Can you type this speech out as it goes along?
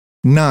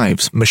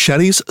Knives,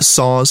 machetes,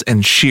 saws,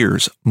 and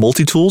shears,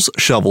 multi-tools,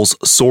 shovels,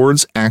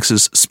 swords,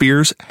 axes,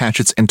 spears,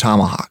 hatchets, and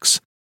tomahawks.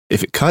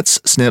 If it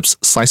cuts, snips,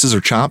 slices, or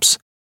chops,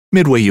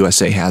 Midway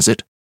USA has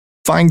it.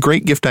 Find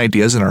great gift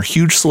ideas in our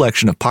huge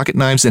selection of pocket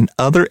knives and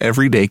other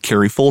everyday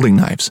carry folding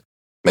knives.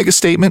 Make a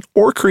statement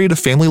or create a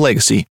family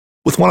legacy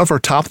with one of our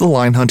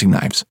top-of-the-line hunting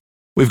knives.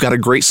 We've got a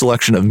great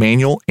selection of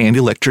manual and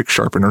electric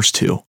sharpeners,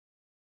 too.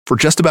 For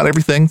just about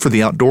everything for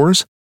the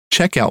outdoors,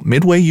 check out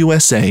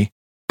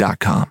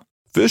MidwayUSA.com.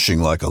 Fishing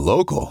like a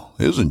local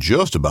isn't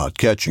just about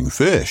catching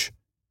fish.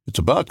 It's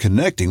about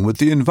connecting with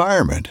the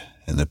environment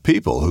and the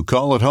people who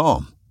call it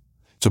home.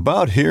 It's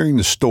about hearing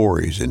the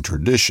stories and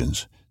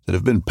traditions that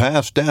have been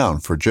passed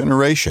down for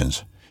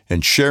generations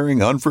and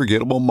sharing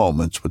unforgettable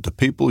moments with the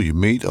people you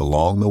meet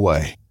along the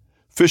way.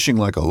 Fishing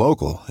like a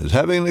local is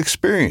having an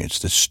experience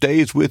that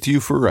stays with you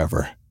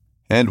forever.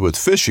 And with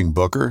Fishing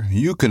Booker,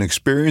 you can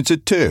experience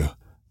it too,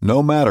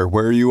 no matter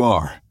where you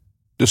are.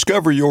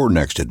 Discover your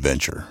next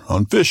adventure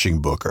on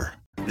Fishing Booker.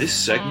 This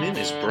segment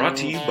is brought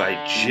to you by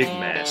Jig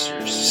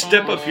Masters.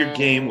 Step up your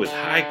game with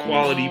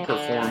high-quality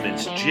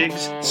performance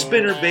jigs,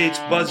 spinner baits,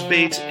 buzz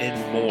baits,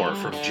 and more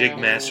from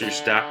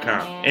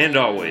jigmasters.com. And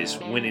always,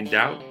 when in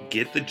doubt,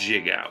 get the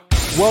jig out.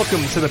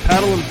 Welcome to the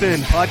Paddle and Fin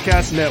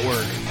Podcast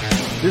Network.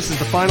 This is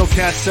the Final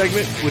Cast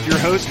segment with your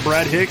hosts,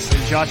 Brad Hicks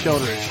and Josh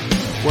Eldridge,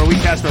 where we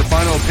cast our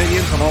final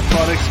opinions on all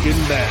products, good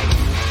and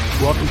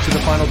bad. Welcome to the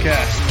Final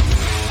Cast.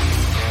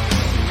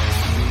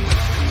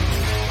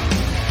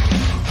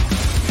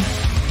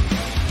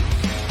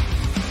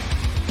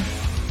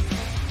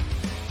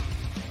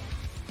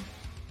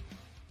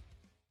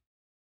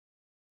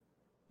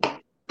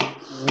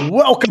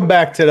 Welcome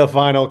back to the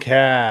Final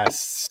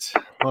Cast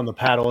on the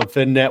Paddle and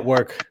Fin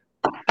Network.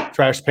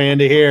 Trash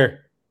Panda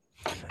here.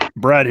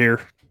 Brad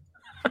here.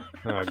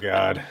 Oh,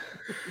 God.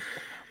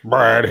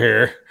 Brad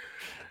here.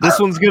 This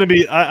one's going to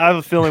be, I have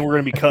a feeling we're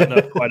going to be cutting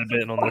up quite a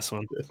bit on this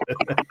one.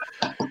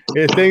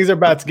 Yeah, things are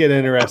about to get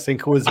interesting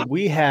because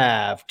we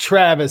have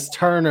Travis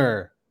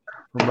Turner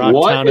from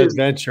Rocktown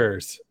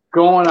Adventures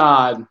going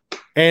on,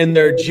 and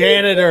their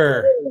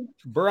janitor,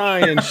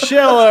 Brian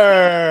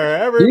Schiller.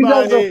 Everybody. He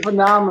does a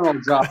phenomenal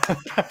job.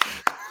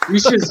 You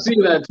should see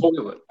that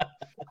toilet.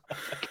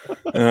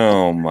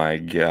 Oh, my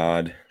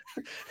God.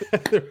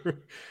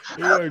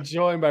 We are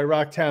joined by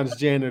Rocktown's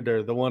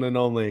janitor, the one and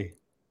only,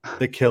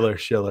 the Killer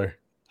Schiller.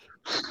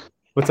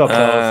 What's up,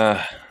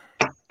 fellas?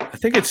 I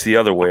think it's the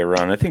other way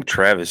around. I think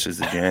Travis is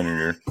the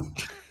janitor.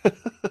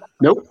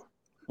 Nope.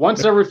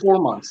 Once every 4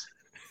 months.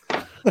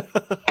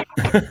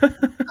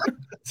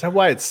 Is that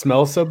why it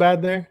smells so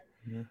bad there?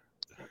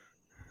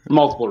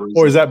 Multiple reasons.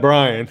 Or is that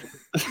Brian?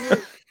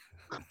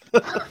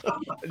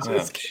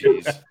 Just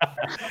kidding.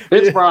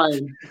 It's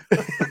Brian.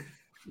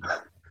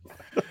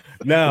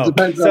 No,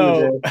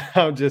 so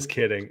I'm just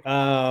kidding.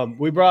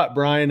 We brought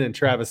Brian and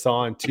Travis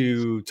on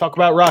to talk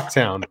about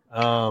Rocktown.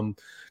 A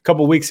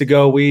couple weeks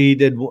ago, we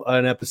did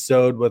an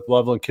episode with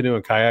Loveland Canoe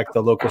and Kayak,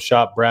 the local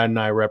shop Brad and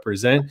I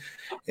represent.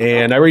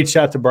 And I reached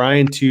out to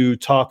Brian to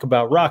talk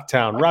about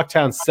Rocktown.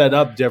 Rocktown's set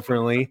up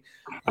differently.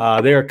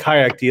 They're a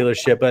kayak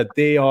dealership, but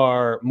they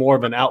are more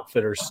of an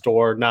outfitter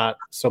store, not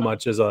so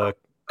much as a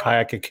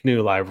kayak and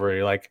canoe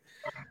library like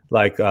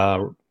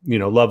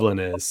Loveland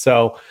is.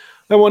 So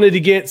I wanted to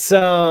get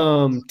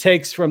some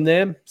takes from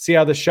them, see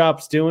how the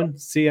shop's doing,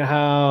 see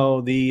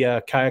how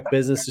the kayak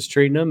business is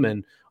treating them,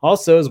 and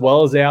also as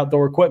well as the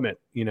outdoor equipment.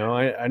 You know,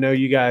 I know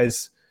you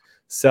guys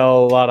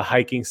sell a lot of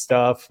hiking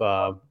stuff.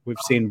 We've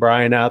seen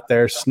Brian out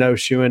there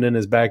snowshoeing in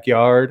his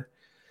backyard,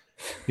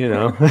 you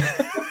know.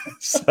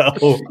 So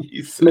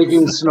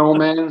making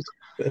snowmen.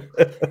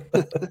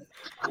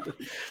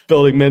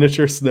 Building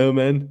miniature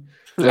snowmen.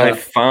 Yeah. I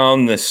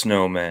found the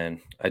snowman.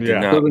 I did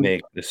not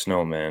make the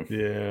snowman.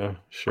 Yeah,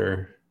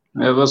 sure.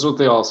 Yeah, that's what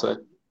they all say.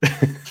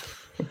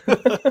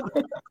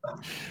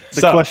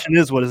 The question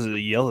is, what is it, a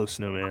yellow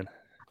snowman?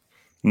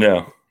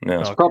 No.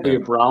 It's probably a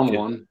brown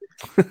one.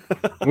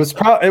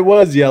 It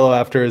was yellow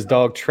after his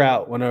dog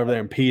Trout went over there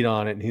and peed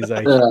on it, and he's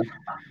like,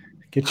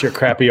 "Get your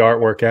crappy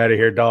artwork out of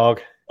here, dog."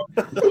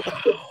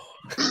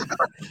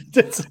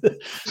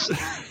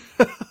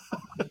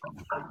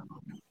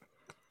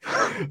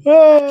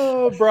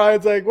 Oh,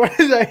 Brian's like, why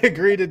did I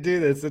agree to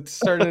do this? It's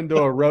turned into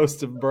a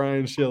roast of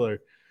Brian Schiller.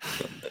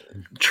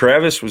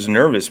 Travis was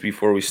nervous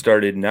before we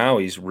started. Now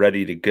he's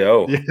ready to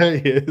go. Yeah,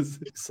 he is.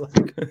 He's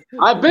like,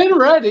 I've been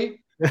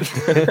ready.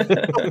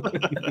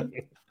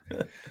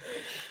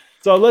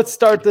 So let's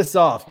start this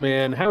off,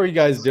 man. How are you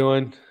guys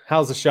doing?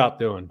 How's the shop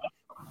doing?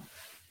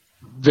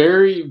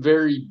 Very,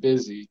 very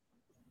busy.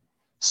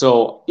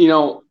 So,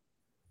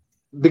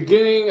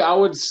 beginning, I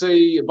would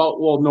say about,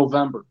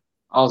 November.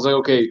 I was like,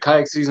 okay,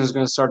 kayak season is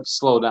going to start to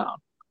slow down,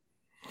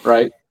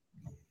 right?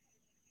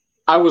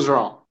 I was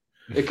wrong.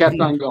 It kept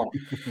on going.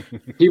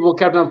 People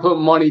kept on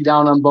putting money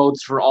down on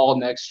boats for all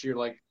next year.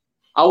 Like,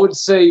 I would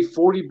say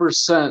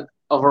 40%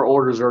 of our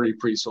orders are already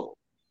pre-sold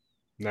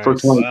for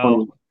 2020.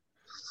 Wow.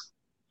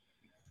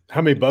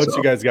 How many boats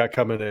you guys got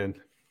coming in?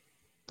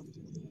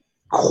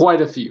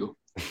 Quite a few.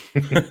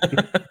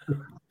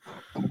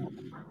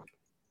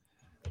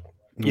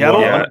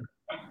 Yeah,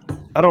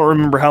 I don't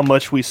remember how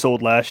much we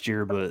sold last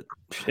year, but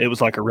it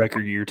was like a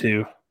record year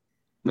too.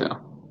 Yeah.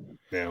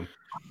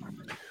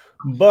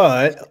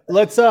 But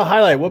let's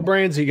highlight what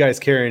brands are you guys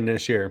carrying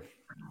this year?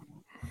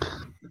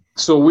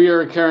 So we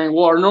are carrying,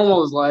 our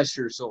normal is last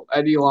year. So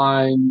Eddie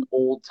Line,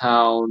 Old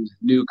Town,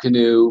 New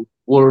Canoe,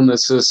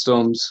 Wilderness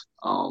Systems.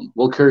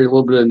 We'll carry a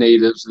little bit of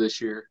natives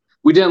this year.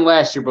 We didn't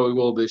last year, but we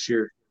will this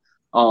year.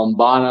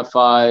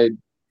 Bonafide.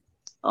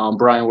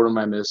 Brian, what am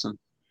I missing?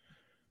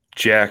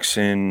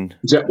 Jackson,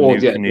 New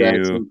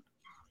Canoe.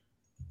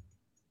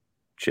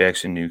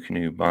 Jackson, New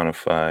Canoe,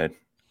 Bonafide.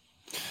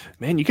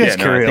 Man, you guys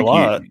carry a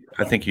lot.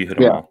 I think you hit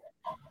them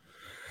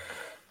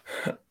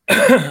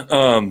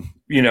all.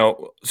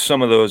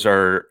 Some of those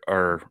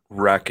are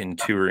wreck and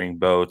touring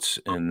boats.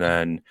 And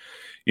then,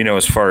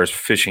 as far as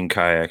fishing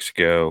kayaks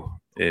go,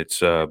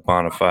 it's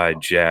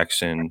Bonafide,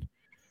 Jackson,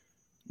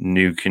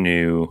 New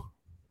Canoe,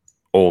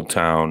 Old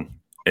Town,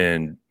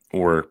 and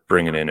we're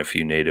bringing in a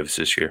few natives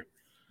this year.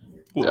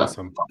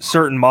 Awesome.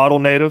 Certain model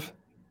native?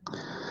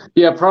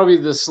 Yeah, probably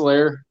the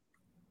Slayer.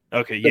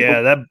 Okay,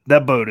 yeah,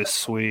 that boat is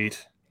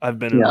sweet. I've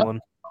been in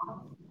one.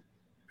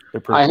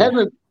 I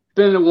haven't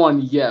been in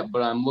one yet,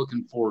 but I'm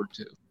looking forward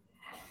to.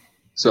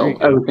 So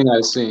everything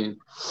I've seen.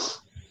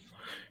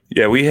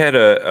 Yeah, we had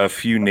a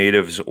few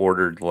natives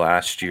ordered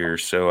last year,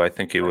 so I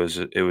think it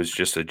was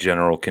just a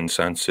general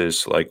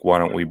consensus. Like, why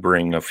don't we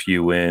bring a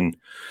few in?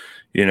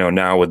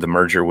 Now with the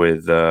merger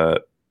with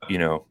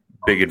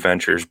Big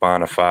Adventures,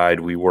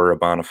 Bonafide, we were a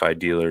Bonafide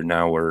dealer.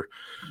 Now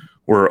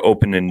we're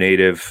open to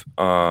native.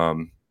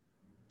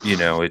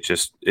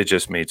 It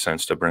just made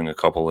sense to bring a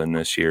couple in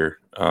this year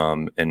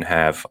and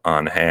have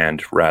on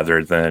hand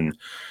rather than,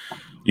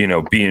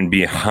 being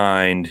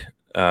behind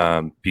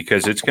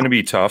because it's going to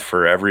be tough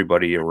for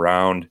everybody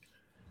around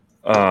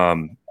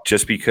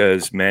just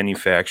because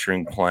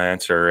manufacturing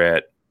plants are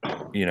at,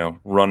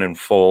 running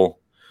full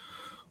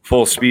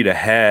speed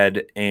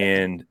ahead,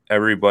 and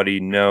everybody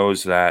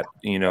knows that,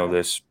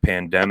 this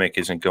pandemic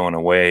isn't going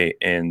away,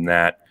 and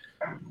that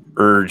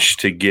urge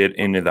to get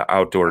into the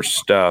outdoor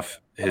stuff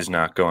has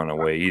not gone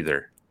away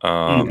either.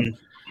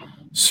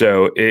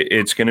 So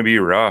it's going to be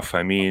rough.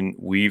 I mean,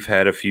 we've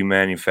had a few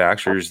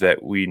manufacturers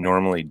that we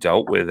normally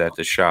dealt with at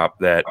the shop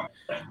that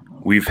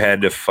we've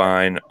had to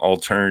find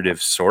alternative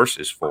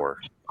sources for.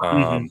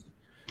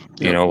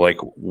 Like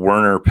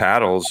Werner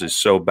Paddles is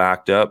so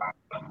backed up,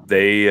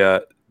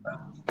 they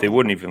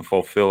wouldn't even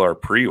fulfill our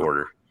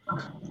pre-order.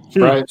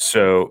 Right.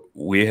 So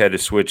we had to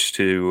switch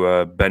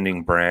to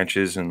Bending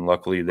Branches, and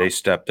luckily they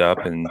stepped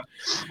up. And,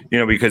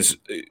 because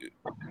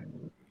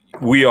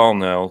we all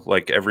know,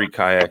 like every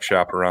kayak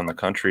shop around the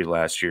country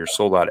last year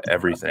sold out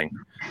everything.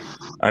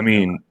 I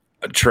mean,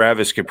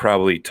 Travis could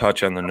probably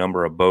touch on the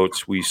number of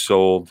boats we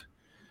sold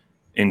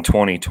in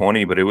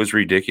 2020, but it was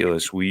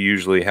ridiculous. We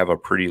usually have a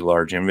pretty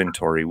large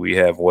inventory. We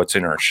have what's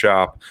in our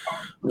shop,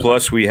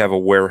 plus we have a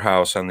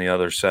warehouse on the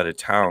other side of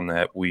town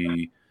that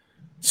we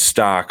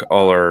stock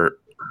all our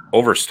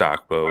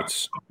overstock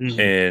boats.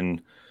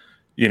 And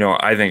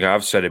I think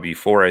I've said it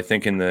before. I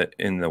think in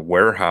the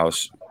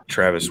warehouse,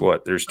 Travis,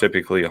 there's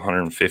typically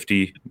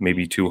 150,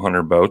 maybe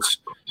 200 boats.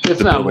 If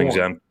the not building's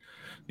more. empty.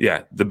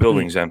 Yeah, the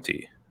building's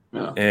empty.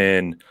 Yeah.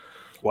 And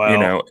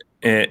wow.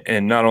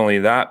 And not only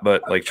that,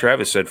 but like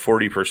Travis said,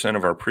 40%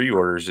 of our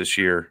pre-orders this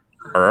year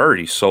are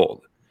already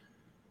sold.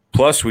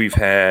 Plus, we've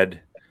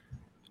had,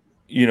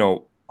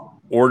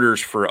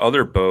 orders for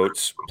other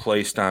boats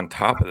placed on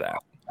top of that.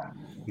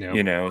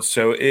 Yeah.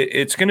 So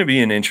it's going to be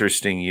an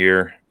interesting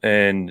year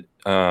and,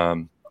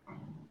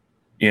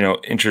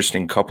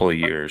 interesting couple of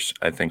years,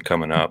 I think,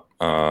 coming up.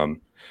 I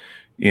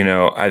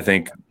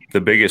think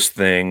the biggest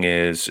thing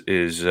is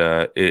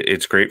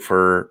it's great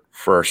for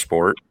our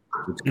sport.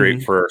 It's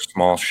great for our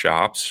small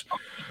shops.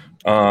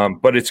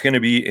 But it's going to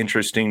be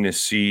interesting to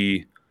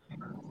see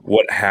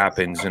what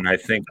happens. And I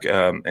think,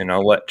 and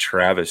I'll let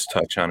Travis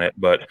touch on it,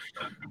 but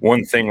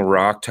one thing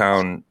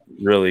Rocktown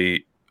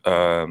really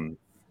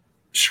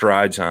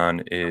strides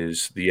on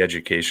is the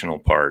educational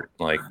part.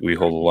 Like we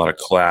hold a lot of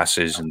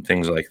classes and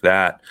things like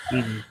that.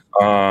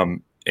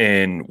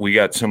 And we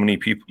got so many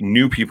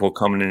new people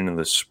coming into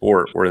the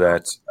sport where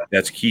that's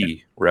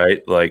key,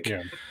 right? Like,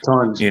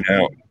 Tons.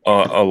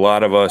 A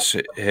lot of us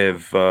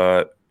have,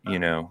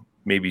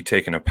 maybe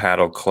taken a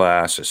paddle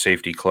class, a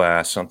safety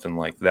class, something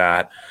like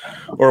that.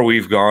 Or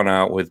we've gone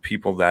out with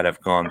people that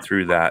have gone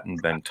through that and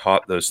been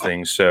taught those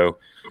things. So,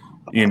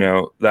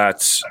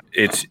 it's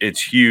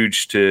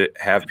huge to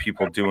have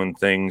people doing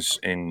things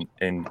and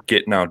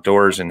getting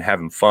outdoors and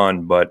having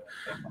fun, but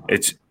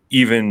it's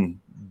even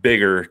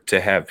bigger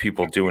to have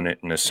people doing it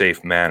in a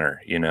safe manner,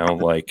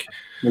 like,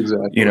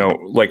 exactly.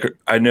 Like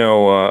I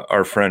know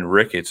our friend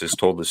Ricketts has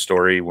told the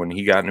story when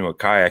he got into a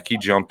kayak, he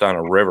jumped on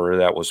a river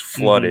that was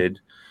flooded,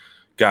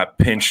 got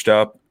pinched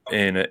up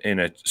in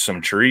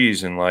some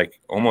trees and like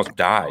almost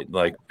died.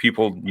 Like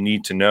people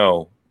need to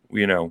know,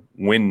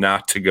 when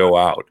not to go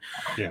out.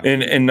 Yeah.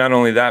 And not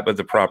only that, but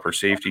the proper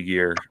safety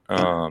gear.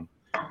 I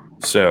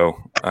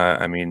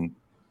mean,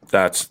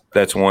 that's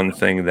one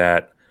thing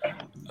that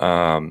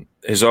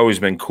has always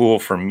been cool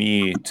for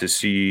me to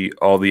see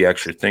all the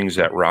extra things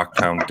that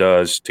Rocktown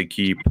does to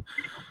keep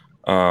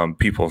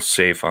people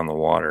safe on the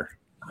water.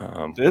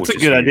 That's a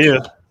good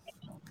idea.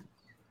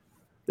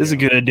 This is a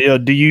good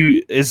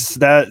idea. Is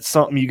that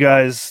something you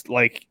guys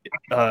like?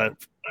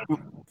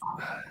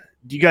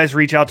 Do you guys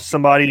reach out to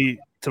somebody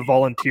to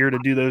volunteer to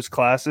do those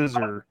classes,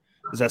 or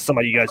is that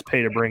somebody you guys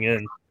pay to bring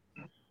in?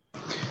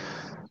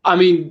 I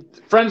mean,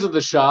 friends of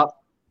the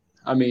shop.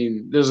 I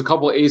mean, there's a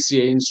couple of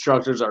ACA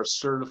instructors are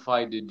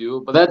certified to do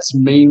it, but that's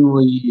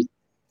mainly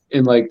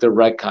in like the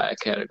rec kayak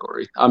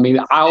category. I mean,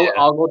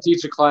 I'll go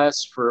teach a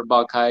class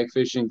about kayak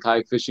fishing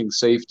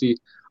safety.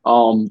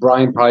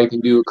 Brian probably can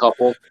do a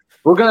couple.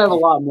 We're gonna have a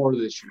lot more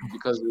this year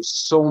because there's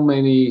so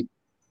many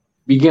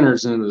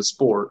beginners into the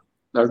sport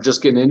that are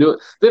just getting into it.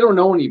 They don't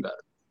know any better.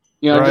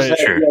 You know, I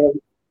just had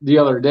the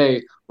other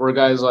day where a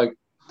guy's like,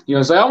 you know,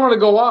 he's like, I want to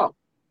go out.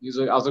 He's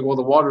like, I was like, well,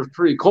 the water's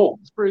pretty cold.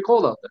 It's pretty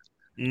cold out there.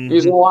 Mm-hmm.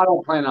 He's like, well, I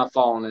don't plan on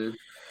falling in.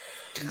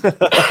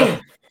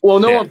 Well,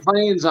 no one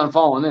plans on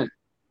falling in.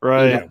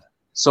 Right. You know?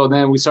 So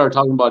then we started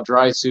talking about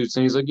dry suits,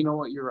 and he's like, you know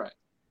what, you're right.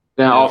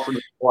 Then I offered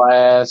the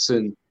class,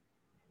 and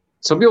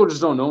some people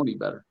just don't know any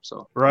better.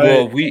 So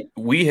Well,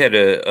 we had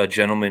a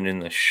gentleman in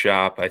the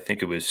shop, I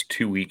think it was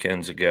 2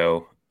 weekends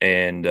ago,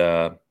 and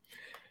the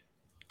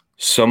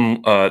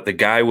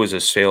guy was a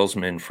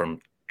salesman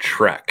from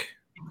Trek.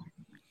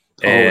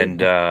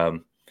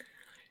 And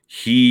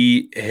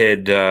he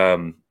had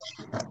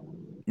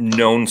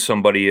known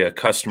somebody, a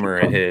customer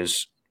of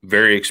his,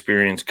 very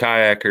experienced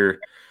kayaker.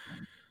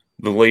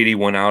 The lady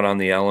went out on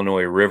the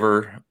Illinois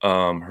River.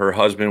 Her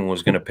husband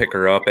was going to pick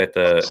her up at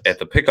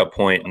the pickup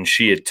point, and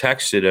she had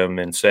texted him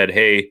and said,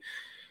 hey,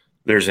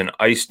 there's an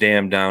ice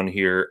dam down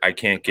here. I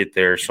can't get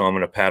there, so I'm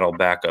going to paddle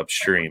back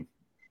upstream.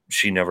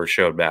 She never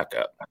showed back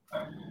up.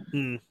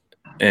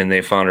 And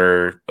they found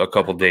her a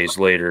couple days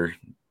later.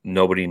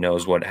 Nobody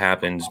knows what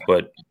happens,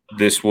 but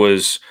this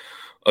was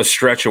a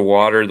stretch of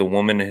water. The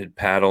woman had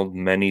paddled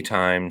many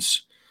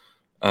times.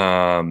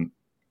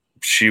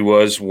 She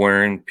was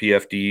wearing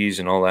PFDs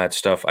and all that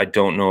stuff. I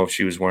don't know if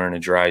she was wearing a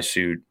dry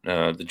suit.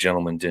 The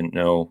gentleman didn't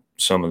know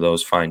some of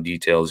those fine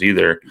details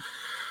either.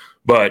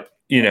 But,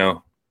 you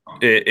know,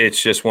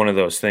 it's just one of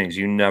those things.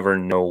 You never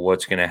know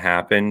what's going to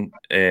happen,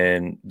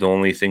 and the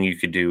only thing you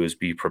could do is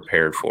be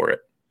prepared for it.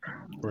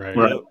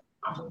 Right.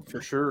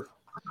 For sure.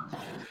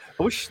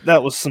 I wish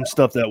that was some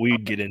stuff that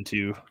we'd get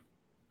into.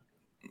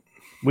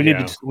 We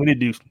need to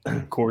do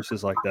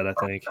courses like that, I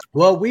think.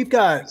 Well, we've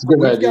got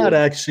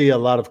actually a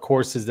lot of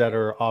courses that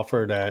are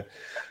offered at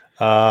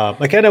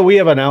like I know we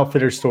have an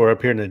outfitter store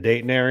up here in the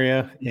Dayton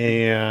area,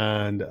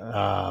 and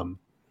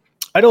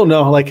I don't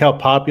know like how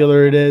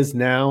popular it is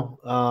now,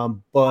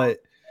 but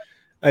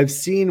I've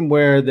seen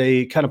where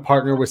they kind of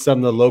partner with some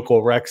of the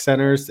local rec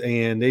centers,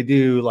 and they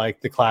do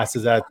like the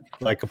classes at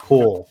like a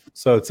pool,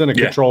 so it's in a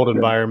controlled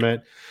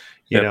environment.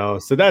 You know,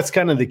 so that's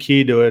kind of the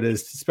key to it,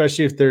 is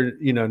especially if they're,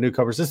 you know,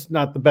 newcomers. It's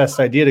not the best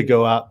idea to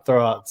go out,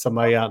 throw out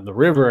somebody out in the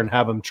river and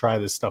have them try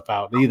this stuff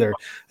out either,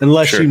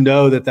 unless you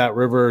know that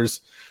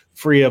river's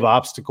free of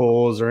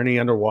obstacles or any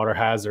underwater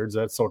hazards,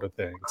 that sort of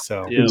thing.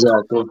 So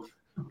exactly.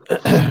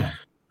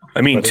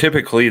 I mean,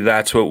 typically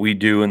that's what we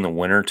do in the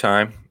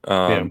wintertime,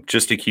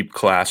 just to keep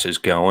classes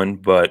going.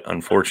 But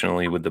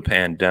unfortunately, with the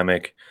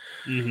pandemic,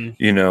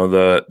 you know,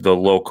 the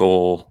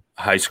local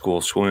high school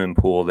swimming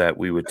pool that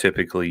we would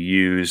typically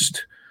use,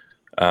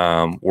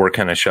 we're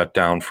kind of shut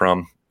down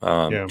from,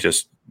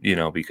 just, you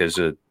know, because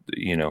of,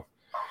 you know,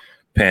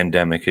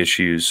 pandemic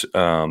issues.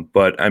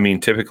 But I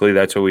mean, typically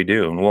that's what we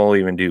do. And we'll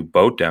even do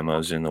boat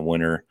demos in the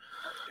winter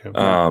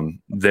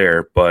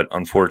there. But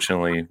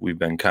unfortunately, we've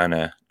been kind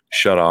of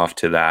shut off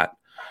to that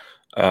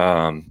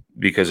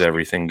because of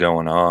everything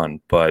going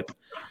on. But,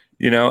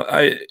 you know,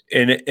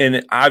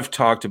 I've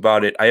talked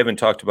about it. I haven't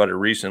talked about it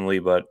recently,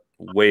 but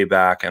way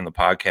back on the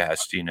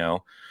podcast, you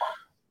know,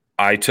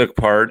 I took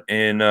part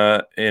in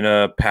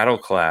a paddle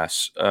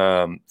class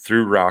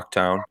through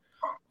Rocktown,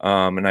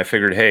 and I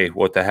figured, hey,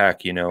 what the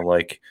heck, you know,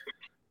 like,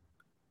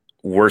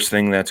 worst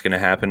thing that's going to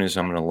happen is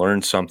I'm going to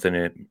learn something,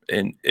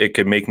 and it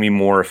could make me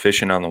more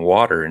efficient on the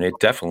water, and it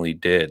definitely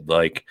did.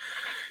 Like,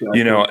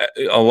 you know,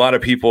 a lot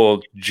of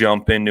people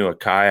jump into a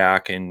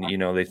kayak and, you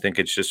know, they think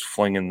it's just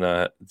flinging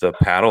the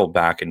paddle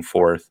back and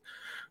forth.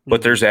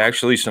 But there's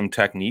actually some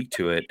technique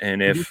to it.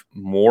 And if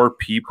more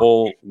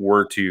people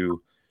were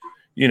to,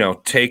 you know,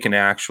 take an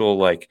actual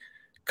like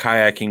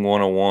kayaking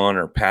 101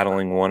 or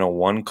paddling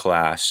 101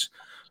 class,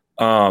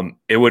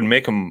 it would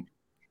make them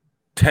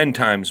 10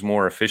 times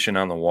more efficient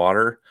on the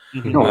water,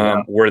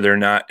 where they're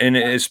not. And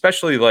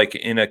especially like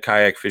in a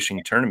kayak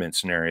fishing tournament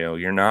scenario,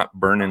 you're not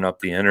burning up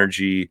the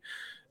energy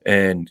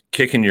and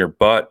kicking your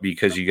butt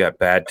because you got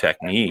bad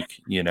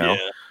technique, you know,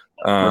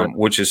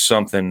 which is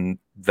something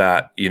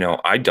that, you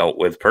know, I dealt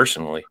with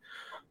personally.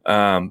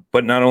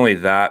 But not only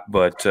that,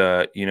 but,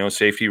 you know,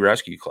 safety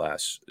rescue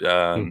class,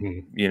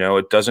 you know,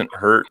 it doesn't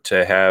hurt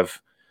to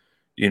have,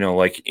 you know,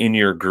 like in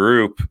your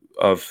group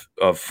of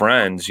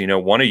friends, you know,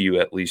 one of you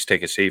at least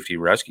take a safety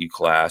rescue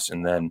class,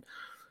 and then,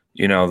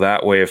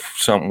 that way if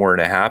something were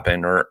to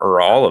happen,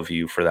 or all of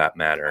you for that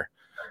matter,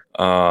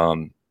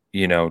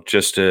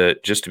 just to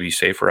be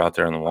safer out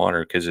there on the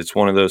water, because it's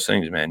one of those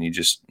things, man. You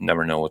just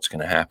never know what's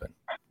going to happen.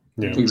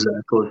 Yeah.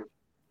 Exactly.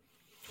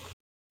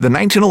 The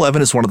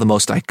 1911 is one of the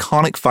most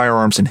iconic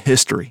firearms in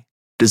history.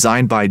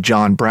 Designed by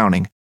John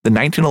Browning, the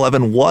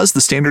 1911 was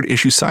the standard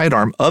issue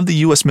sidearm of the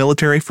U.S.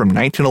 military from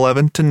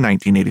 1911 to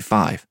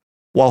 1985.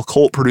 While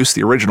Colt produced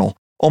the original,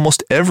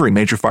 almost every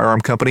major firearm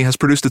company has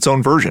produced its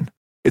own version.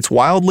 It's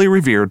wildly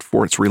revered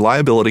for its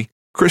reliability,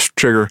 crisp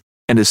trigger,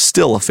 and is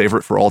still a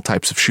favorite for all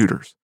types of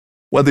shooters.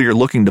 Whether you're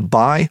looking to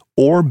buy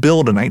or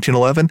build a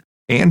 1911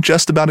 and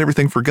just about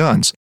everything for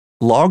guns,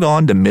 log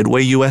on to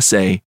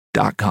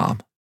MidwayUSA.com.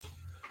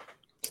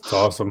 It's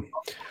awesome.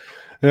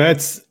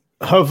 That's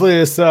hopefully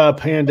this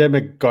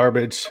pandemic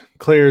garbage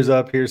clears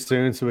up here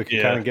soon, so we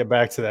can kind of get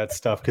back to that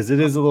stuff, because it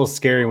is a little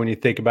scary when you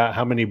think about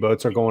how many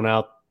boats are going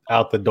out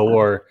the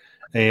door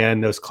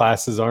and those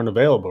classes aren't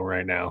available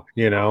right now.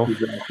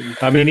 Exactly.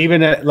 I mean,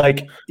 even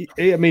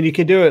you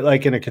can do it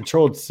like in a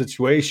controlled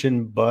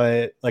situation,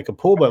 but like a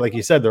pool, but like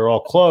you said, they're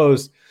all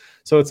closed.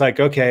 So it's like,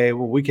 okay,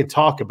 well, we can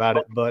talk about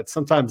it, but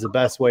sometimes the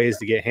best way is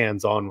to get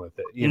hands on with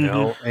it,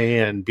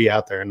 and be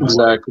out there.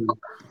 Exactly.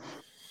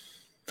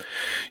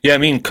 Yeah, I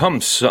mean,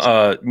 come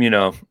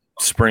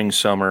spring,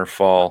 summer,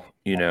 fall,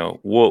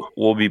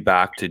 we'll be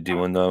back to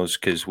doing those,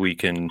 because we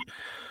can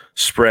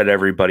spread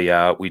everybody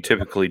out. We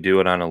typically do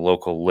it on a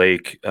local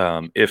lake.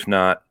 If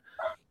not,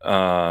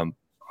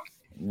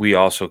 we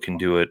also can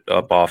do it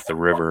up off the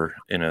river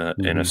in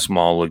a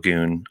small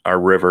lagoon. Our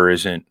river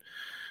isn't,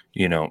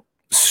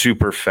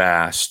 super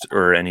fast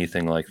or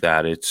anything like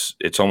that.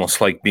 It's almost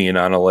like being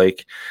on a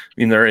lake. I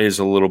mean, there is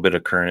a little bit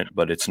of current,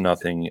 but it's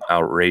nothing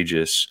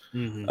outrageous.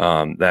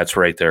 That's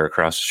right there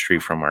across the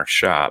street from our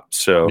shop.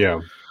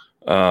 So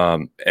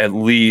at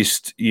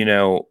least, in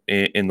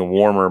the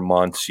warmer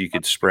months, you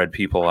could spread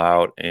people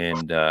out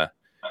and,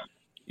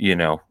 be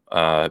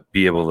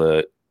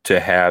able to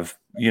have,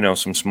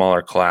 some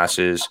smaller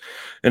classes.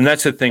 And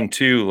that's the thing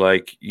too,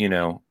 like,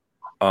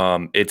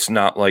 it's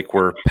not like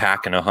we're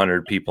packing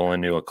 100 people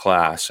into a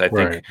class. I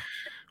think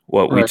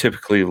we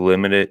typically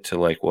limit it to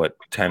like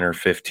 10 or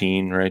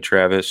 15, right,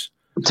 Travis?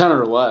 10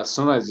 or less.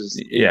 Sometimes it's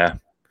yeah.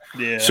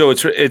 So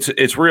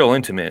it's real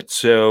intimate.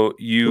 So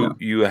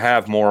you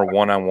have more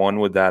one-on-one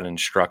with that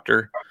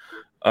instructor,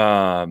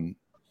 and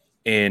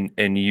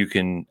you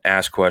can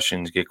ask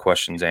questions, get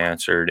questions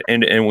answered,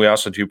 and we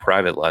also do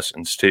private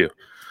lessons too,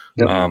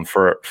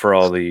 for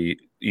all the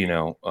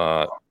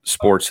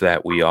sports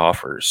that we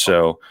offer.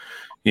 So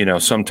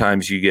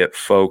sometimes you get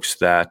folks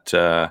that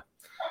are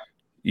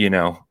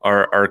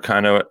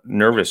kind of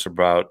nervous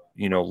about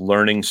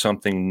learning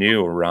something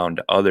new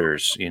around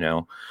others.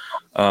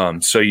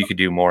 So you could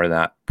do more of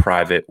that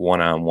private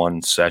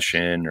one-on-one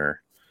session,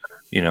 or,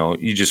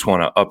 you just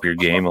want to up your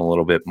game a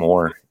little bit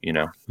more,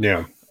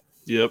 Yeah.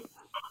 Yep.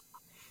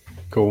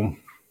 Cool.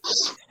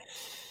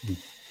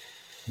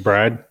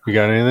 Brad, you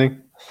got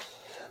anything?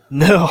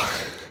 No.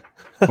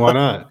 Why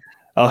not?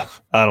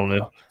 I don't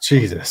know.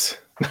 Jesus.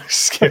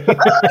 Just kidding.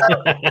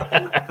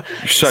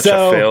 You're such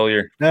a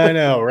failure. I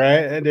know,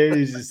 right? And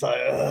Davey's just like,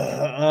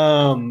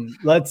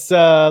 let's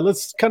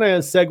kind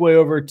of segue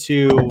over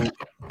to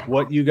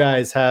what you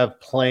guys have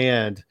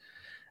planned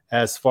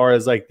as far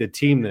as like the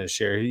team this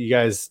year. You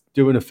guys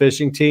doing a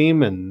fishing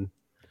team? And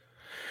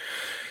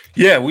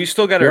yeah, we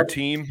still got our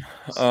team.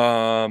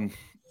 I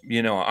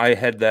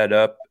head that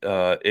up.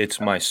 It's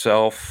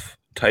myself,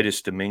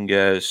 Titus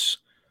Dominguez,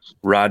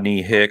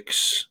 Rodney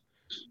Hicks,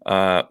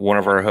 one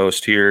of our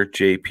hosts here,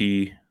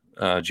 JP,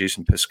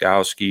 Jason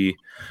Piskowski,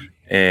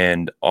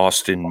 and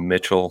Austin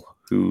Mitchell,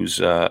 who's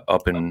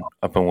up in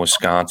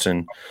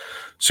Wisconsin.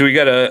 So we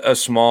got a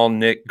small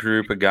knit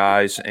group of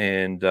guys,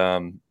 and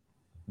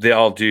they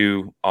all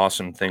do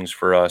awesome things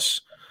for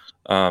us.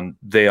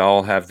 They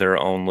all have their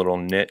own little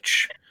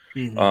niche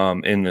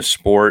in the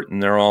sport,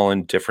 and they're all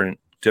in different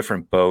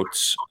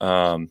boats.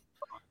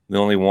 The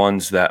only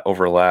ones that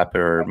overlap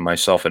are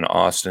myself and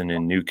Austin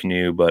in New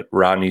Canoe, but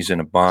Rodney's in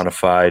a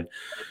Bonafide,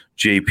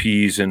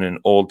 JP's in an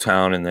Old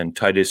Town, and then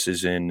Titus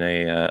is in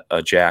a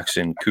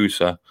Jackson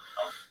Coosa.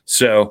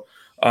 So,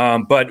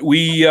 but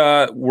we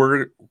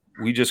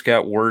just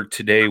got word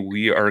today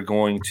we are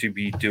going to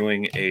be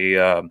doing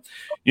a,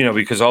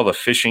 because all the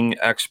fishing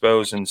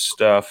expos and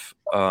stuff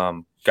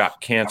got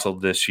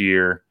canceled this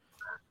year.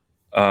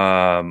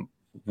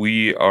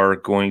 We are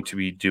going to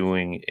be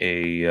doing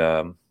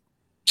a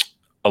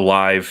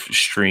live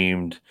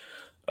streamed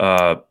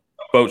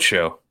boat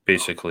show,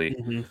 basically.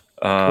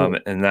 Cool.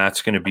 And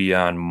that's going to be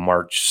on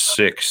March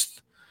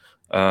 6th.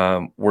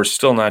 We're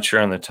still not sure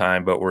on the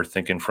time, but we're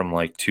thinking from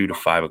like 2 to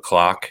 5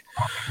 o'clock.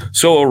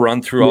 So we'll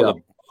run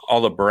through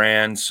all the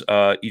brands.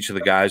 Each of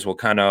the guys will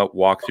kind of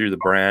walk through the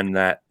brand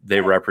that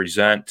they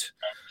represent,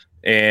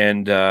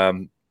 and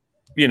kind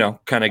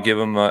of give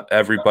them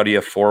everybody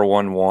a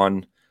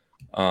 411.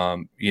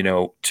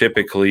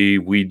 Typically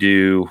we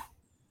do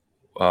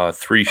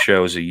 3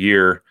 shows a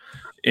year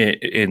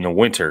in the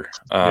winter.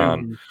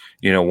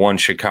 One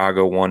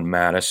Chicago, one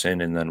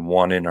Madison, and then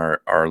one in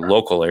our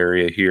local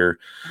area here.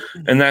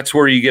 And that's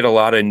where you get a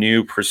lot of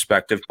new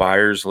prospective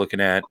buyers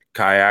looking at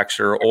kayaks,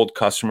 or old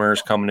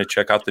customers coming to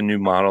check out the new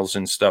models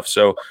and stuff.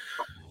 So,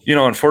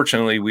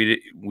 unfortunately,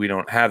 we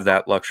don't have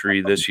that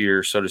luxury this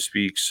year, so to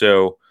speak.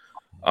 So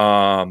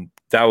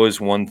that was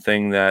one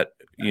thing that,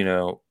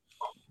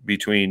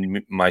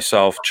 between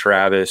myself,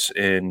 Travis,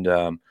 and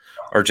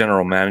our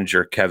general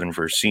manager, Kevin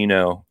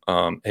Versino,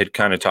 had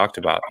kind of talked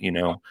about.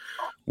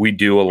 We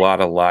do a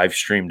lot of live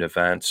streamed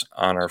events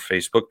on our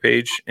Facebook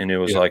page, and it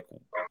was like,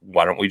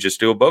 why don't we just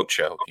do a boat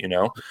show?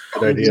 Good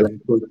idea.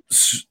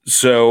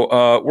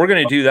 So we're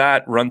going to do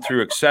that, run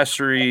through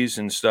accessories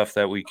and stuff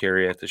that we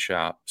carry at the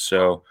shop.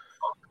 So,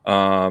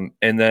 and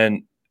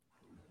then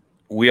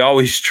we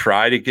always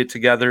try to get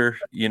together,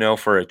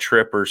 for a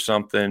trip or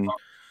something.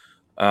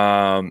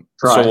 So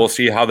we'll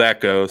see how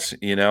that goes.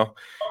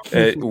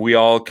 We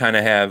all kind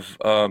of have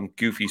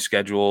goofy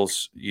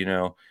schedules.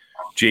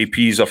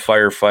 JP's a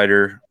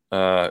firefighter.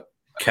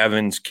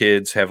 Kevin's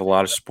kids have a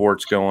lot of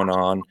sports going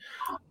on.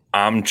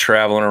 I'm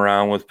traveling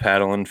around with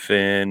Paddle and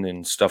Fin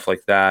and stuff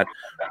like that.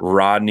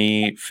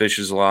 Rodney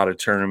fishes a lot of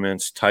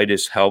tournaments.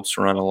 Titus helps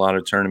run a lot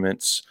of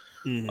tournaments.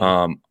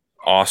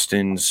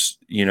 Austin's,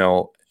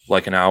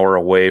 like an hour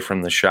away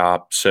from the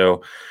shop.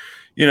 So,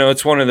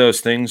 it's one of those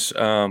things.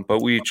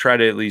 But we try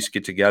to at least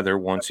get together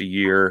once a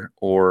year,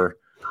 or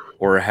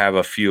have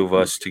a few of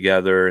us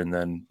together, and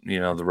then,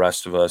 the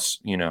rest of us,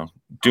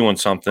 doing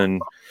something,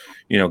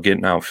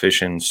 getting out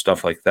fishing,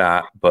 stuff like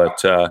that.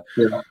 But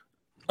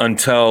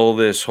until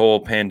this whole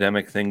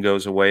pandemic thing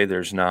goes away,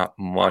 there's not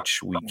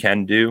much we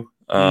can do.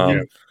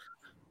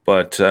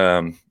 But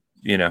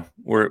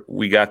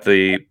we got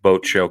the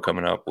boat show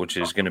coming up, which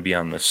is going to be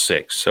on the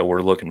 6th. So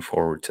we're looking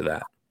forward to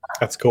that.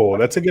 That's cool.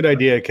 That's a good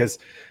idea, because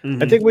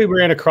I think we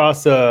ran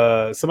across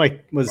somebody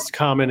was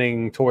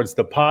commenting towards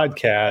the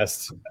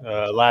podcast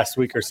last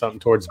week or something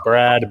towards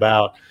Brad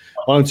about,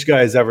 why don't you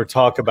guys ever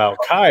talk about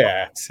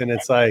kayaks? And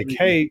it's like,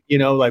 hey,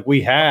 like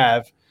we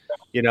have,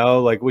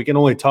 like we can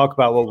only talk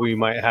about what we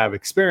might have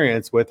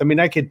experience with. I mean,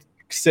 I could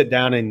sit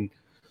down and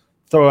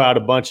throw out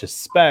a bunch of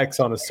specs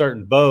on a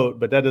certain boat,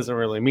 but that doesn't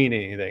really mean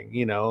anything,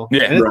 And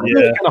it's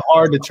really kind of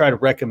hard to try to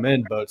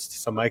recommend boats to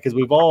somebody, because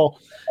we've all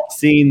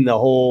seen the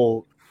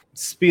whole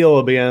spiel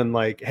of being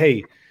like,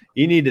 hey,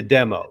 you need a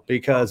demo,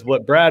 because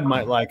what Brad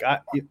might like,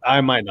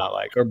 I might not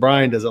like, or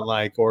Brian doesn't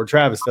like, or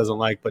Travis doesn't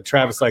like, but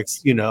Travis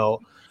likes,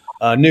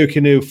 New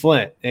Canoe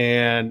Flint,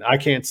 and I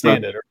can't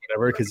stand it or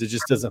whatever, because it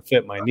just doesn't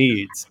fit my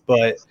needs.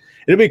 But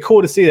it'd be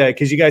cool to see that,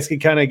 because you guys can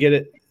kind of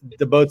get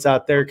the boats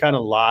out there kind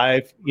of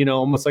live,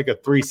 almost like a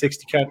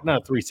 360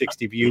 not a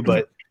 360 view,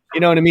 but you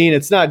know what I mean?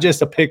 It's not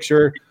just a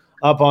picture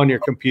up on your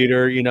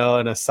computer,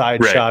 and a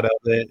side shot of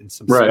it and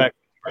some spec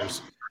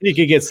numbers. You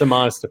could get some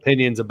honest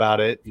opinions about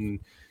it, and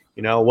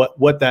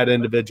what that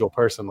individual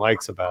person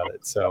likes about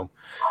it. So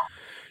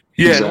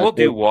and we'll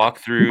do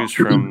walkthroughs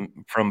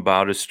from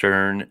bow to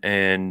stern,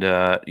 and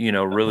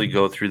really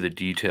go through the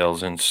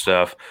details and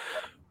stuff.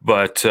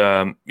 But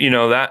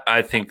that,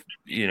 I think,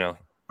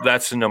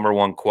 that's the number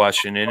one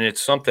question, and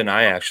it's something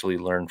I actually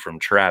learned from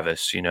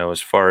Travis.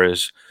 As far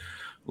as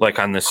like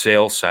on the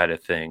sales side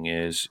of thing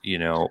is,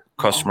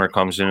 customer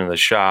comes into the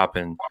shop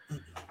and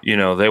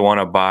they want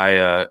to buy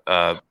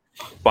a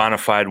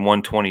Bonafide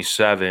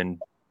 127,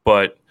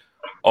 but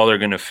all they're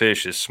going to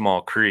fish is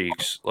small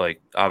creeks.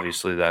 Like,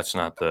 obviously that's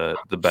not the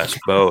best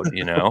boat,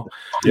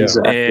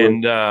 Exactly.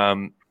 And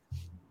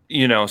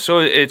so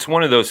it's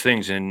one of those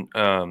things. And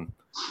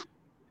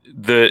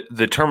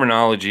the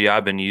terminology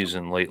I've been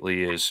using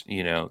lately is,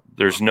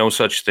 there's no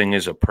such thing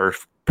as a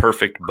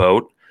perfect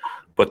boat,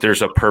 but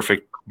there's a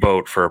perfect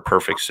boat for a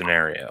perfect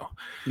scenario.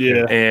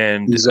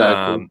 And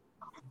exactly.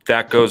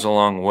 That goes a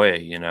long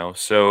way,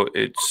 so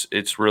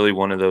it's really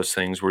one of those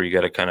things where you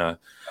got to kind of,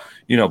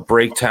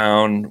 break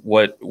down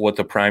what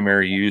the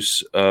primary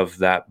use of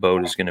that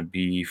boat is going to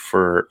be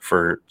for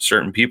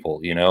certain people,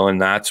 and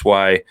that's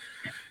why,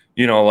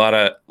 a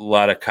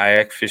lot of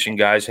kayak fishing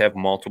guys have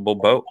multiple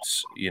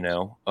boats.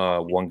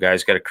 One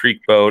guy's got a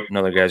creek boat,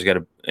 another guy's got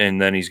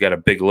and then he's got a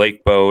big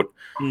lake boat,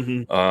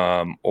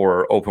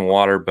 or open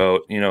water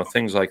boat,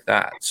 things like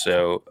that.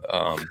 So,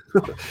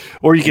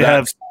 or you can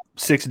have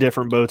 6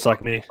 different boats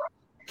like me.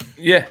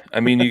 Yeah, I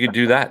mean, you could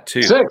do that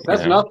too. 6,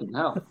 that's nothing.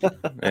 Hell.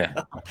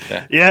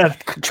 Yeah.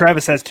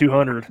 Travis has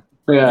 200.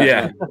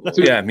 Yeah.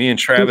 Me and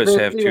Travis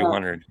have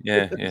 200.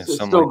 Yeah,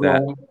 something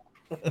like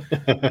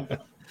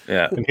that.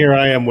 Yeah. And here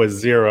I am with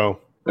 0.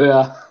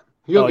 Yeah.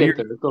 You'll get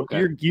there. It's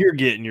okay. You're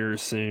getting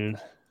yours soon.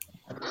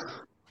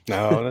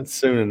 No, that's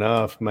soon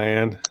enough,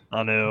 man.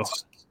 I know.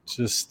 It's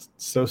just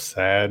so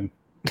sad.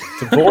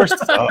 Divorce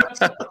sucks.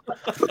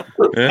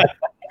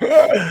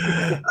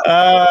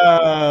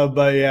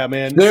 But yeah,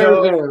 man.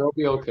 They'll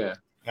be okay.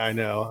 I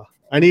know.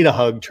 I need a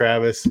hug,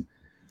 Travis.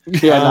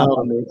 Yeah,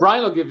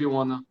 Brian will give you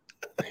one though.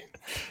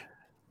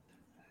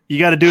 You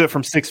got to do it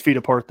from 6 feet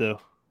apart,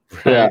 though.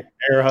 Yeah,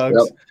 air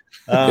hugs.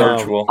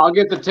 Virtual. I'll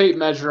get the tape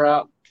measure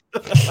out.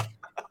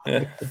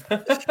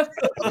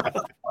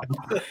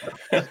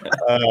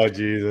 Oh,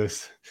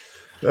 Jesus.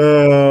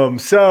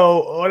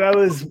 So what I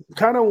was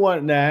kind of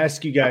wanting to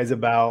ask you guys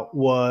about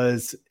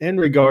was in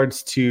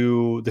regards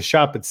to the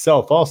shop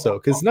itself also,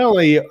 because not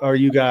only are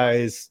you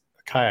guys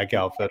a kayak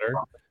outfitter,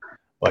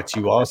 but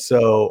you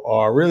also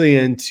are really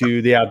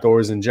into the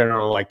outdoors in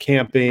general, like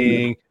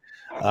camping.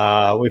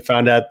 We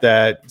found out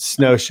that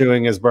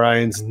snowshoeing is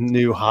Brian's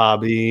new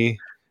hobby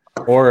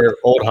or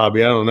old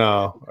hobby. I don't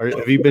know.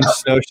 Have you been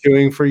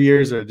snowshoeing for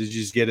years, or did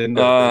you just get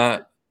into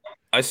it?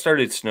 I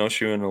started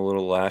snowshoeing a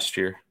little last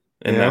year,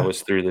 and Yeah? that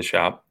was through the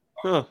shop.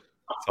 Huh.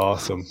 That's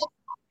awesome.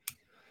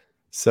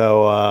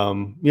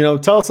 So,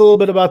 tell us a little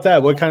bit about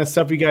that. What kind of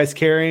stuff you guys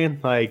carrying?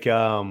 Like,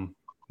 I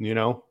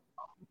know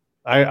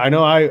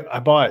I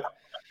bought.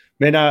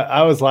 Man,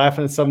 I was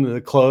laughing at some of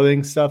the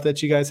clothing stuff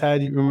that you guys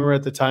had. You remember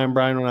at the time,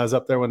 Brian, when I was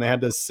up there when they had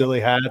those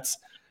silly hats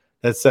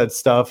that said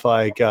stuff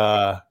like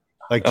Jackass,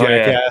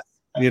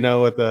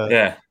 with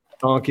the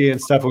donkey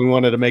and stuff. We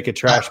wanted to make a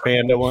Trash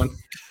Panda one.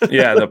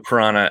 Yeah, the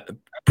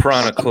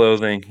piranha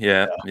clothing.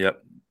 Yeah,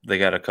 yep. They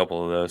got a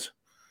couple of those.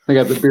 They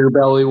got the beer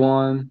belly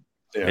one.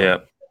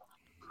 Yeah.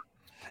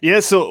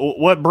 So,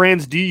 what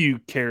brands do you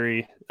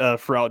carry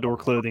for outdoor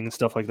clothing and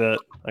stuff like that?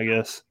 I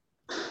guess.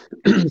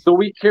 So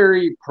we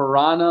carry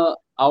Piranha,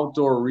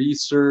 Outdoor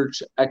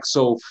Research,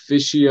 Exo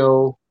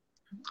Officio,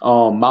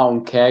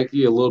 Mountain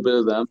Khaki, a little bit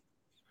of them.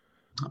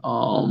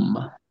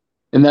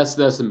 And that's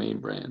the main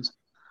brands.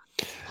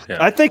 Yeah.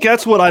 I think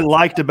that's what I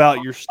liked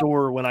about your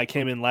store when I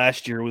came in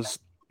last year was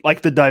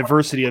like the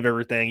diversity of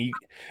everything.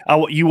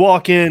 You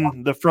walk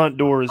in the front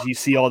doors, you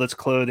see all this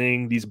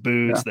clothing, these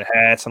boots, the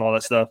hats, and all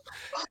that stuff,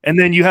 and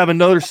then you have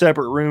another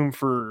separate room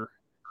for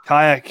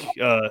kayak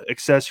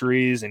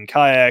accessories and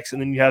kayaks,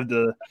 and then you have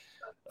the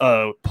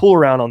pull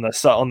around on the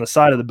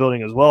side of the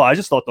building as well. I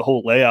just thought the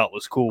whole layout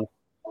was cool.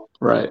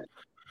 Right.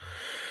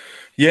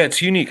 Yeah,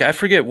 it's unique. I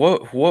forget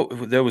what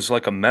there was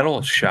like a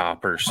metal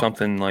shop or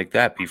something like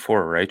that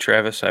before, right,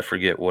 Travis? I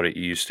forget what it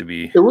used to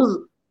be.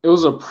 It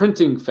was a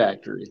printing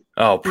factory.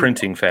 Oh,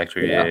 printing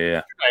factory. Yeah.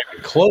 Not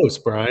even close,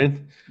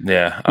 Brian.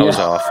 Yeah, I was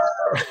off.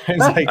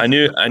 Like, I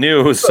knew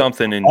it was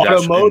something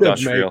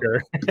industrial.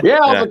 Maker. Yeah,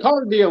 I was a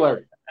car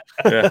dealer.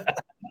 Yeah.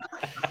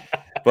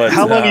 But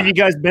how long have you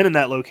guys been in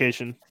that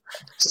location?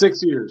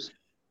 6 years.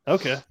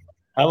 Okay.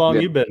 How long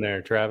you been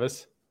there,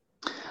 Travis?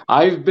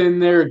 I've been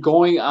there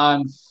going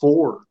on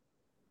 4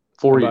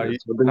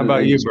 years. How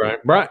about you,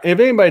 Brian? If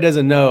anybody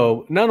doesn't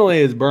know, not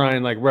only is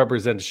Brian like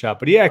represent the shop,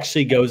 but he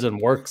actually goes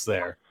and works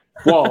there.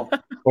 Well,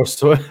 or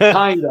so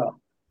kind of.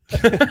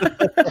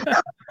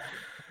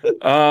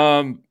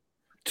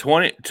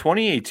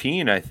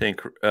 2018, I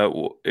think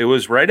it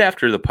was right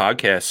after the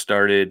podcast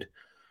started.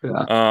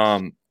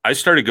 Yeah. I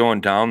started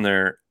going down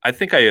there. I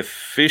think I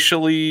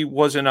officially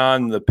wasn't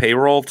on the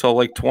payroll till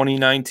like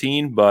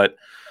 2019, but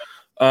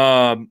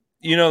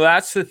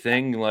that's the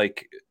thing.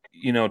 Like,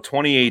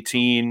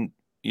 2018,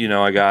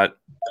 I got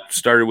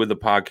started with the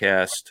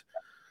podcast,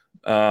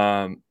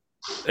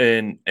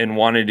 and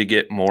wanted to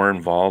get more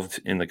involved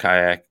in the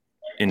kayak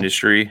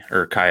industry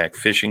or kayak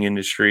fishing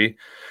industry.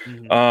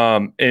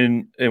 Mm-hmm.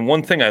 And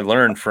one thing I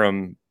learned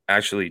from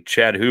actually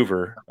Chad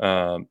Hoover,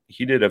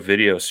 he did a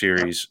video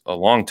series a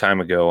long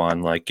time ago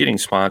on like getting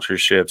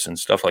sponsorships and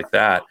stuff like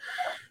that.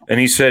 And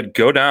he said,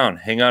 go down,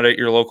 hang out at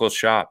your local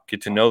shop,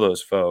 get to know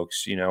those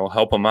folks,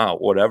 help them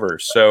out, whatever.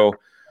 So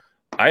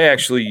I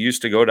actually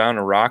used to go down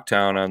to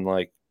Rocktown on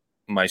like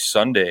my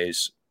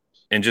Sundays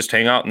and just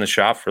hang out in the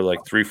shop for like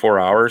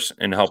 3-4 hours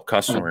and help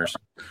customers.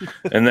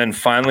 And then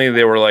finally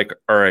they were like,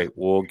 all right,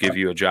 we'll give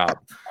you a job.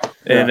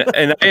 And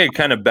I had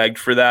kind of begged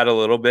for that a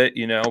little bit,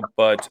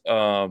 but,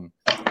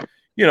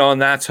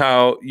 and that's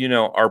how,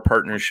 our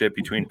partnership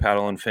between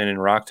Paddle and Fin and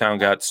Rocktown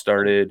got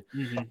started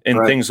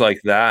and things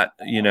like that,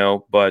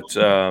 but,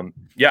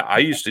 I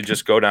used to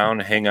just go down,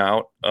 hang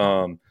out.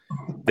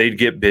 They'd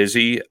get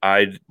busy.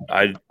 I'd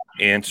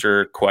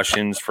answer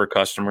questions for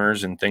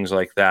customers and things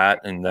like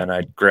that. And then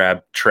I'd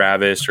grab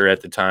Travis, or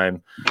at the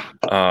time,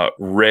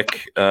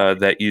 Rick,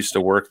 that used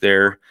to work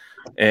there,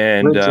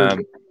 and,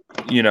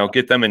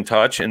 get them in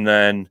touch. And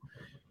then,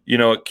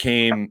 it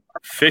came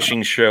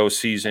fishing show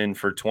season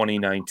for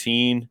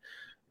 2019.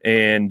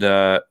 And,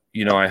 I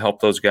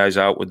helped those guys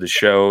out with the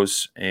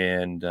shows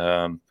and,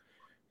 all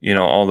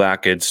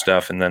that good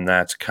stuff. And then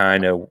that's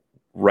kind of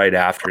right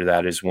after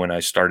that is when I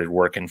started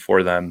working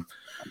for them,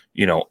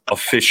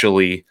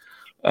 officially.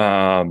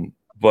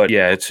 But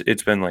yeah,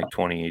 it's been like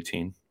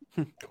 2018.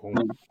 Cool.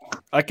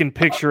 I can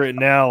picture it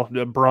now.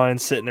 Brian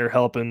sitting there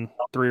helping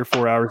 3 or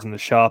 4 hours in the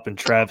shop, and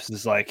Travis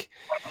is like,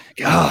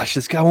 gosh,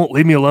 this guy won't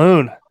leave me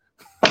alone.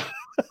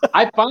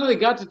 I finally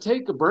got to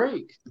take a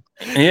break.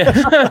 Yeah.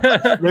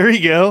 There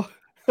you go.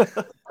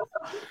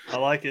 I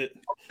like it.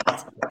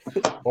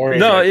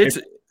 No,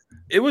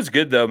 it was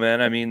good though,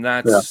 man. I mean,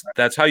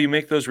 that's how you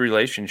make those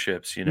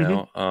relationships,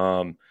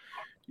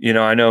 Mm-hmm.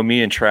 I know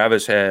me and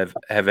Travis have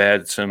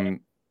had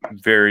some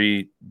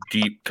very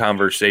deep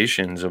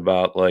conversations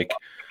about like,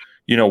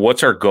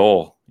 what's our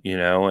goal?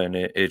 and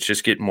it's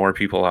just getting more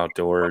people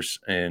outdoors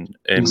and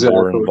Exactly.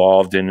 more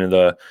involved into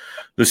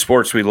the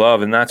sports we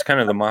love. And that's kind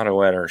of the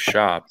motto at our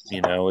shop.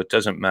 It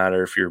doesn't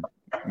matter if you're,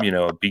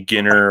 a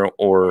beginner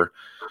or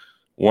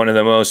one of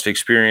the most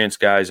experienced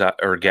guys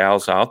or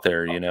gals out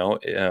there,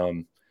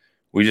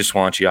 we just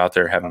want you out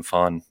there having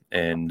fun.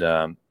 And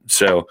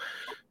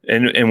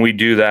and we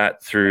do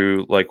that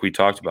through, like we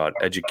talked about,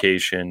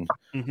 education,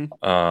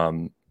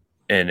 and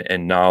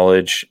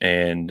knowledge.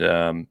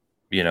 And,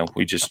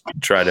 we just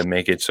try to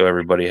make it so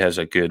everybody has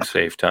a good,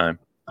 safe time.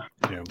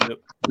 Yeah.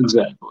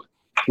 Exactly.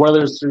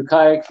 Whether it's through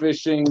kayak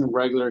fishing,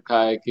 regular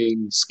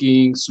kayaking,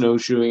 skiing,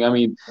 snowshoeing. I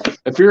mean,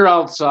 if you're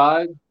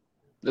outside,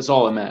 that's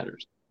all that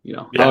matters.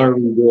 However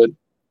you do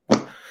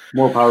it,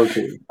 more power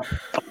to you.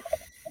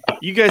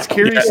 You guys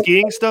carry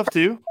skiing stuff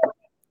too?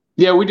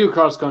 Yeah, we do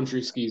cross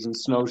country skis and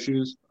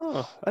snowshoes.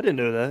 Oh, I didn't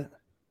know that.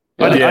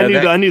 Yeah.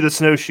 I knew the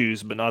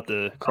snowshoes, but not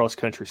the cross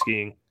country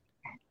skiing.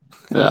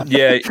 Yeah.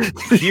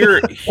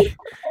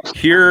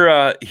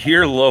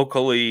 Here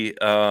locally,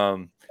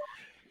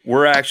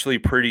 we're actually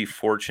pretty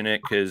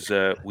fortunate because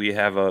we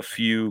have a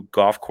few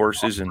golf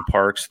courses and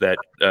parks that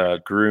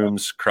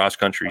grooms cross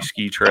country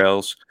ski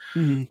trails.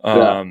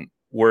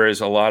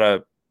 Whereas a lot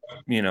of,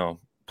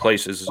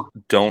 places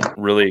don't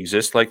really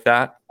exist like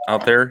that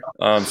out there.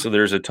 So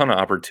there's a ton of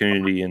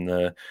opportunity in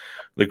the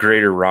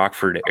greater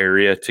Rockford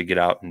area to get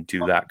out and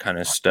do that kind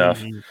of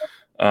stuff.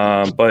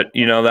 But,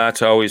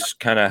 that's always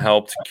kind of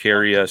helped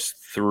carry us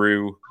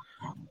through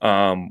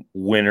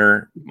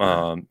winter.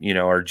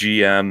 Our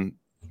GM,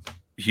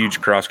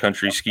 huge cross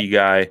country ski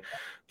guy,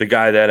 the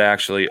guy that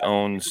actually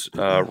owns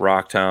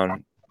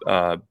Rocktown,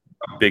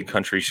 big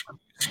country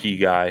ski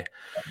guy,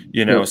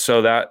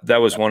 so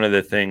that was one of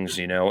the things,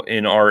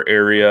 in our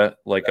area,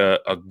 like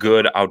a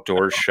good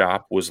outdoor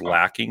shop was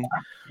lacking.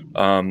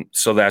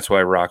 So that's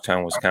why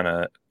Rocktown was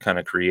kind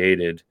of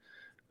created.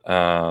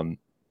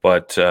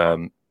 But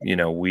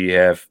we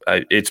have,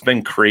 it's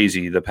been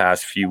crazy the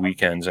past few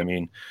weekends. I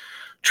mean,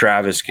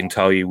 Travis can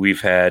tell you,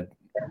 we've had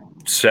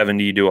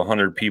 70 to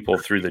 100 people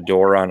through the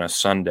door on a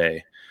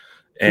Sunday.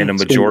 And a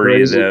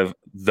majority of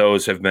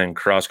those have been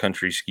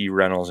cross-country ski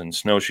rentals and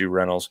snowshoe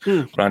rentals.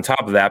 But on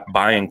top of that,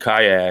 buying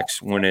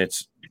kayaks when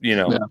it's,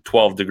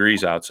 12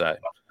 degrees outside.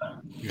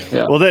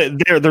 Yeah. Well,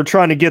 they're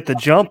trying to get the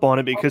jump on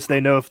it because they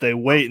know if they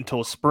wait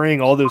until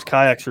spring, all those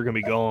kayaks are going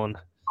to be gone.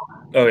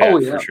 Oh,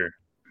 yeah, for sure.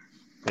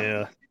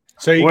 Yeah.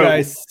 So you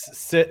guys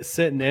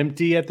sitting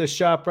empty at the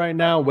shop right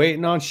now,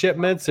 waiting on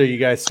shipments, or are you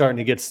guys starting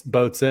to get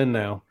boats in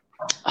now?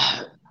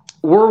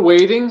 We're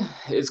waiting.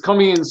 It's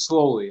coming in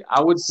slowly.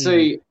 I would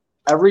say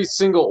every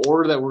single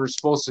order that we're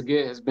supposed to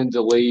get has been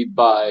delayed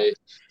by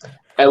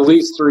at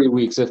least 3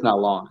 weeks, if not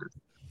longer.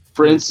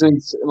 For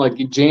instance, like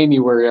in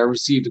January, I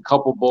received a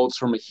couple boats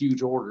from a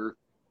huge order,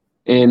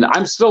 and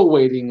I'm still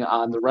waiting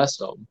on the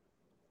rest of them.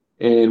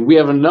 And we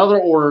have another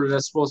order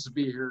that's supposed to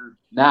be here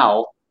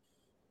now,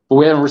 but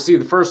we haven't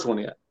received the first one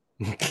yet.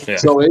 Yeah.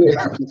 So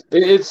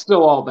it's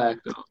still all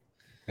backed up.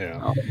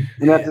 Yeah.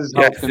 And that's just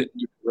how it's going to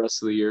be for the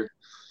rest of the year.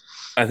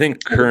 I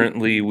think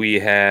currently we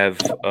have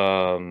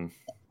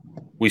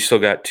we still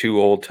got 2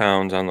 Old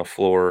Towns on the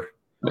floor.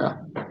 Yeah.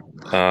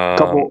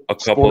 A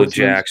couple of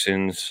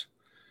Jacksons,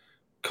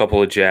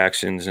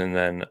 and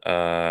then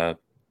a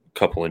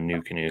couple of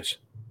new canoes.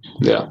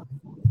 Yeah.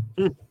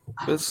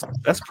 That's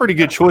a pretty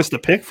good choice to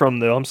pick from,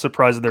 though. I'm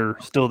surprised they're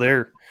still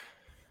there.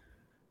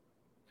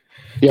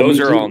 Yeah, those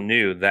are all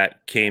new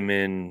that came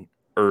in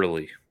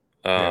early.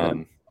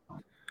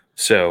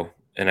 So,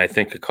 and I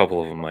think a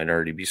couple of them might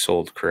already be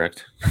sold,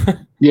 correct?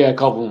 Yeah, a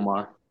couple of them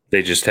are.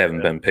 They just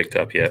haven't been picked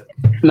up yet.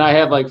 And I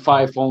had like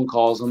 5 phone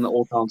calls on the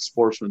Old Town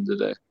Sportsman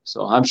today.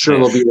 So I'm sure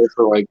they'll be there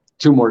for like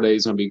 2 more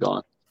days and be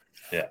gone.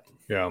 Yeah.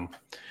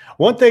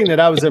 One thing that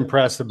I was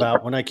impressed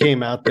about when I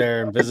came out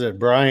there and visited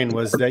Brian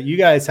was that you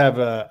guys have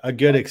a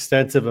good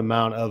extensive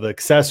amount of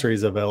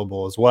accessories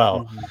available as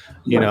well.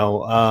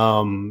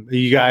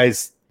 You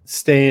guys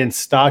staying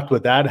stocked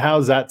with that.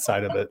 How's that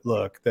side of it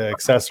look? The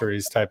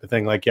accessories type of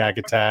thing, like Yak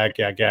Attack,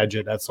 Yak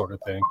Gadget, that sort of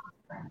thing.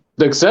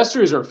 The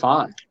accessories are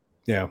fine.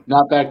 Yeah.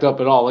 Not backed up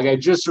at all. Like I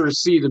just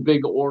received a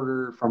big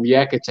order from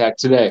Yak Attack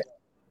today.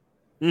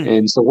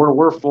 And so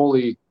we're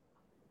fully,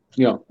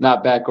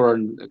 not back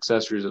on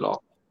accessories at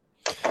all.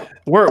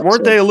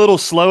 Weren't they a little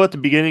slow at the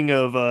beginning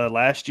of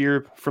last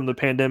year from the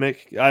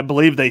pandemic? I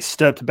believe they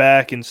stepped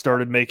back and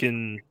started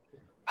making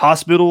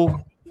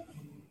hospital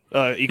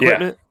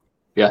equipment.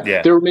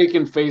 Yeah. They were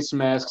making face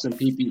masks and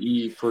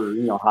PPE for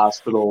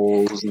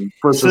hospitals and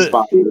first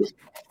responders.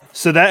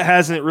 So that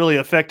hasn't really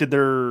affected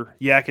their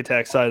Yak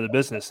Attack side of the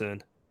business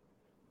then?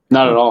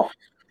 Not at all.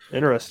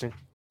 Interesting.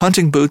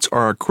 Hunting boots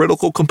are a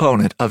critical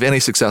component of any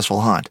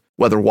successful hunt.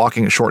 Whether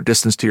walking a short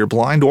distance to your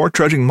blind or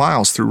trudging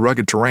miles through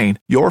rugged terrain,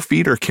 your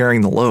feet are carrying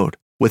the load.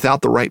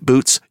 Without the right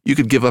boots, you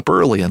could give up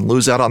early and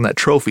lose out on that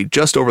trophy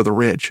just over the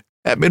ridge.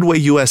 At Midway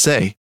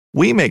USA,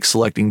 we make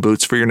selecting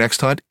boots for your next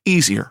hunt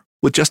easier.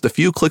 With just a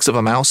few clicks of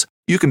a mouse,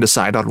 you can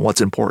decide on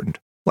what's important,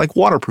 like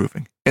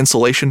waterproofing,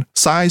 insulation,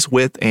 size,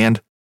 width,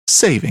 and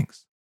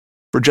savings.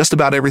 For just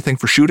about everything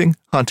for shooting,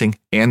 hunting,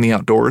 and the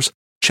outdoors,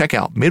 check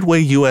out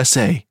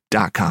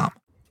MidwayUSA.com.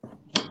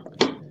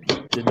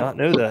 Did not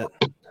know that.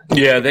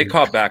 Yeah, they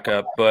caught back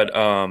up, but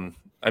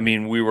I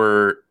mean, we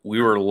were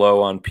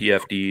low on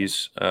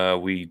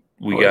PFDs. We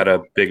got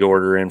a big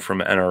order in from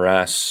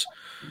NRS.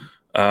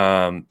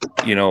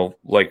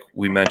 Like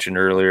we mentioned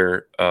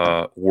earlier,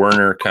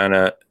 Werner kind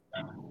of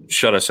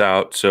shut us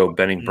out. So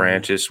Benning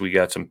Branches, we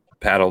got some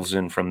paddles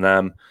in from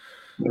them.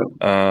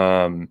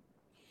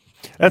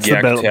 That's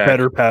the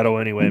better paddle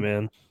anyway,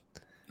 man.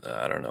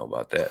 I don't know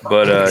about that,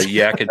 but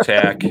Yak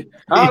Attack.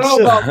 I don't know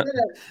about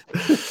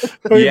that.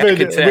 We've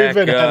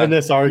been having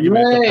this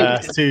argument the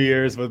past 2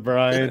 years with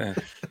Brian.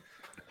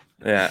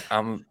 Yeah,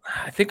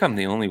 I think I'm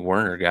the only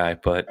Werner guy,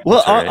 but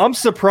right. I'm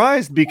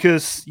surprised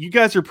because you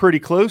guys are pretty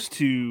close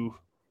to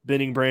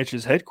Benning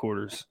Branch's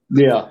headquarters.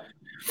 Yeah,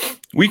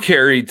 we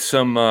carried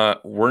some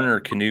Werner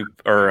canoe,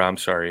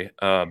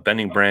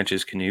 Benning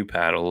Branch's canoe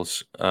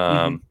paddles.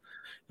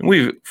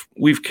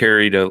 We've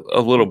carried a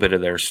little bit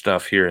of their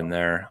stuff here and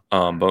there,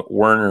 but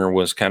Werner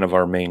was kind of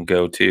our main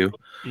go-to.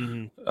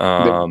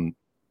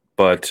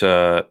 But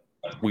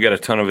we got a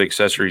ton of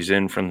accessories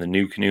in from the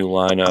new canoe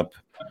lineup.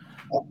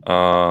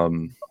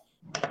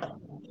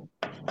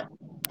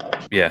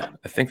 Yeah,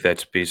 I think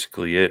that's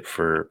basically it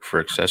for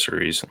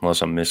accessories,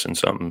 unless I'm missing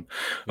something.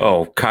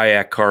 Oh,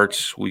 kayak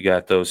carts, we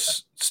got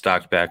those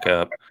stocked back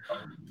up.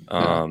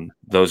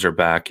 Those are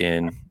back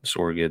in, so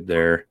we're good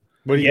there.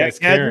 What are you guys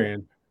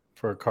carrying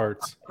for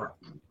carts?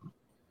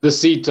 The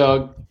Sea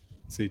Tug.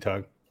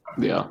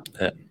 Yeah.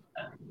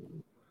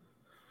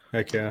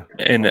 Heck yeah.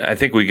 And I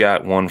think we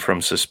got one from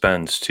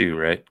Suspends too,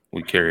 right?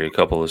 We carry a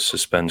couple of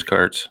Suspends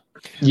carts.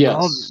 Yes.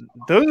 Oh,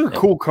 those are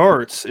cool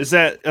carts. Is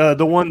that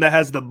the one that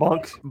has the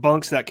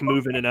bunks that can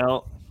move in and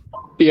out?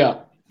 Yeah.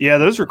 Yeah,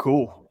 those are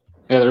cool.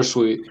 Yeah, they're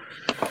sweet.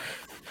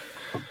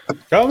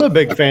 I'm a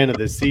big fan of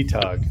the Sea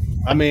Tug.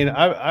 I mean,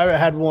 I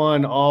had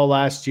one all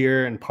last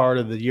year and part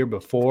of the year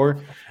before.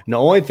 And the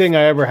only thing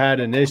I ever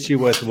had an issue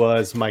with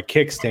was my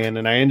kickstand,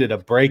 and I ended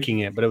up breaking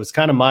it. But it was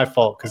kind of my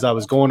fault because I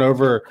was going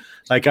over,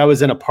 like I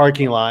was in a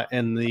parking lot,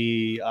 and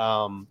the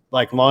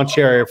launch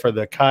area for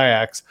the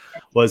kayaks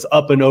was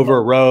up and over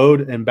a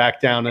road and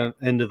back down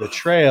into the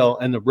trail,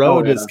 and the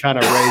road is kind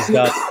of raised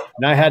up.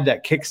 And I had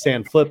that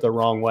kickstand flip the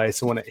wrong way,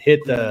 so when it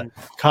hit the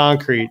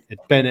concrete, it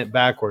bent it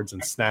backwards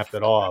and snapped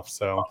it off.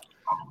 So.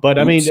 But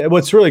I mean,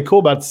 what's really cool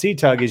about the Sea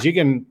Tug is you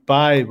can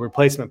buy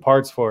replacement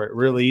parts for it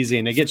really easy,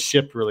 and it gets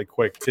shipped really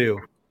quick too.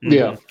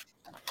 Yeah.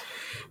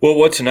 Well,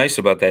 what's nice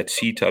about that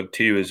Sea Tug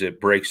too is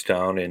it breaks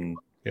down in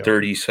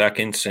 30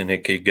 seconds, and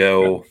it could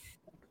go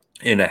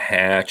in a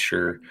hatch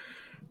or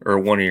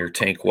one of your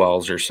tank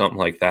wells or something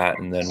like that.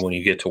 And then when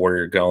you get to where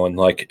you're going,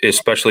 like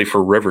especially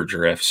for river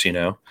drifts,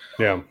 Yeah.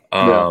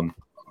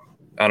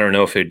 I don't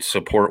know if it'd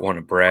support one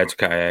of Brad's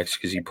kayaks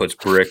because he puts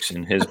bricks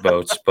in his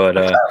boats, but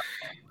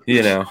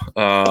you get to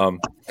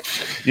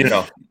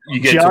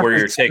where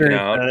you're taking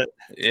out.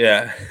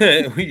 Yeah.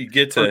 You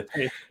get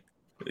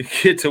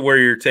to where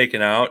you're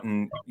taking out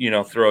and,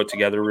 throw it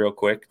together real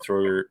quick,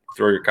 throw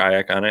your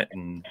kayak on it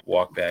and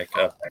walk back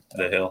up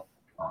the hill.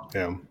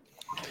 Yeah.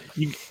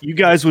 You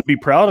guys would be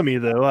proud of me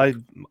though.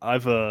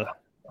 I've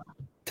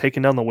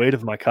taken down the weight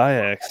of my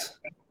kayaks.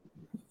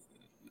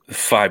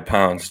 5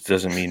 pounds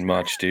doesn't mean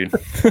much, dude.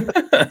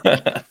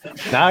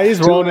 Now he's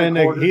rolling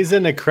he's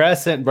in the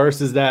Crescent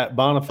versus that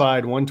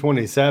Bonafide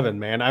 127,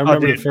 man. I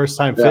remember the first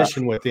time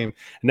fishing with him,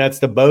 and that's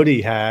the boat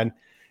he had.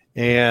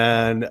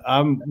 And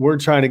we're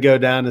trying to go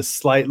down this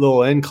slight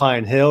little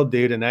incline hill,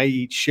 dude, and I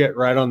eat shit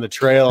right on the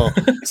trail,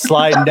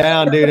 sliding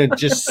down, dude, and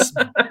just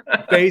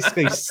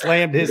basically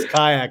slammed his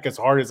kayak as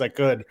hard as I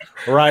could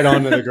right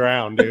onto the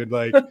ground, dude.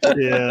 Like,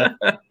 yeah.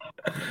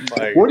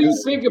 What do you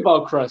think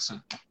about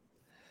Crescent?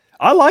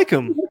 I like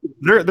them.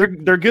 They're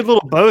good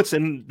little boats,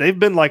 and they've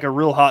been like a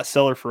real hot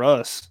seller for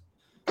us.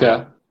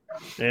 Okay.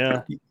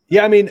 Yeah.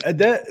 Yeah, I mean,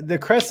 the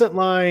Crescent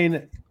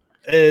line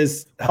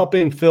is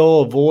helping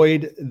fill a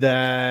void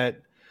that,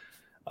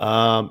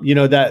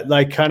 that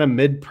like kind of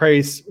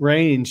mid-price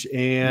range,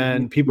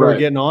 and people are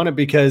getting on it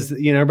because,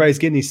 everybody's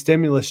getting these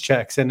stimulus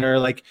checks, and they're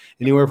like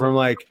anywhere from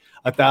like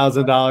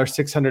 $1,000,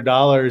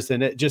 $600,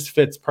 and it just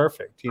fits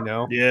perfect,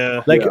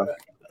 Yeah.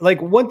 Like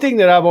one thing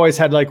that I've always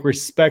had like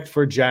respect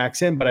for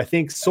Jackson, but I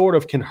think sort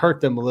of can hurt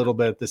them a little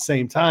bit at the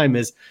same time,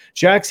 is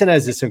Jackson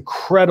has this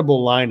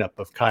incredible lineup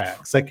of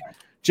kayaks, like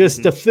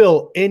just to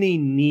fill any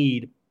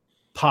need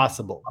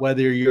possible,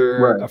 whether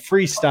you're a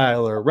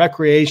freestyler,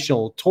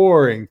 recreational,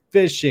 touring,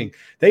 fishing,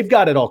 they've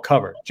got it all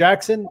covered.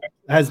 Jackson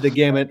has the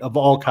gamut of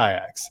all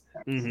kayaks.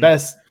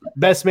 Best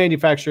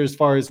manufacturer as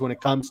far as when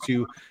it comes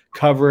to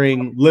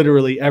covering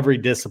literally every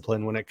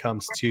discipline when it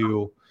comes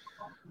to,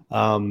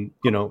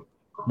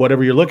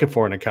 whatever you're looking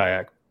for in a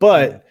kayak.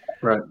 But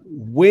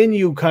when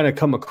you kind of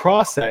come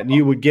across that and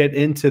you would get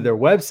into their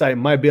website, it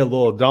might be a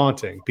little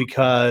daunting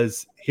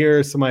because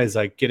here somebody's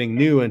like getting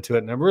new into it,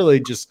 and I'm really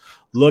just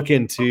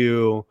looking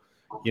to,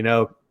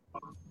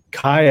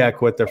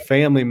 kayak with their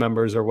family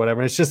members or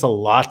whatever. It's just a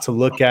lot to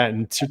look at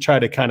and to try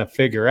to kind of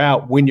figure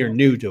out when you're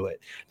new to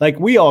it. Like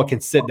we all can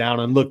sit down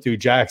and look through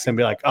Jackson and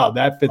be like, oh,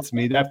 that fits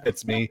me.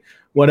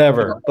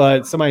 whatever,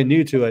 but somebody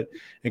new to it.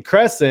 And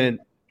Crescent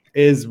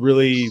is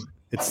really,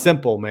 it's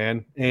simple,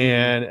 man.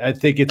 And I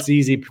think it's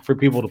easy for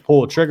people to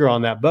pull a trigger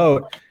on that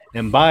boat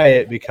and buy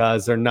it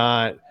because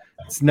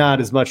it's not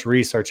as much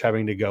research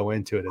having to go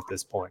into it at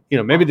this point.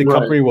 Maybe the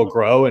company will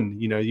grow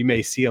and, you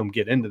may see them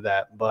get into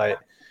that. But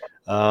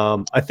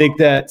I think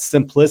that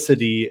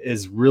simplicity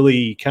is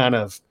really kind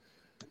of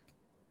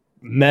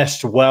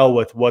meshed well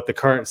with what the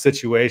current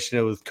situation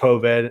is with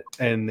COVID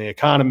and the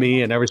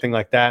economy and everything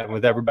like that. And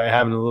with everybody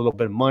having a little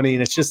bit of money,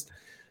 and it's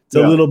a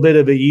little bit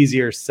of an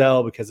easier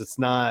sell because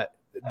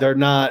they're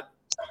not,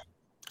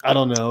 I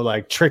don't know,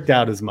 like tricked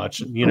out as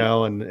much,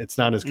 and it's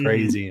not as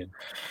crazy.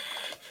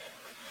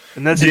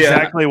 And that's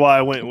exactly why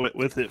I went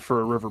with it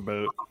for a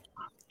riverboat.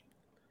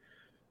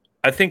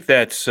 I think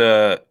that's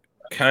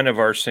kind of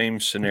our same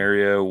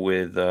scenario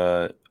with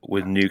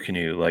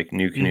NuCanoe. Like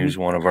NuCanoe is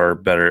one of our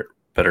better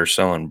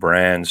selling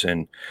brands,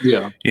 and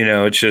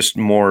it's just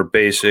more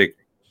basic,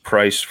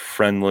 price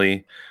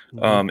friendly.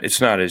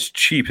 It's not as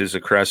cheap as a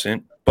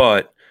Crescent,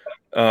 but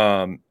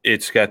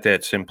it's got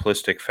that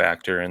simplistic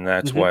factor, and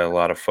that's why a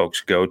lot of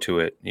folks go to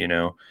it.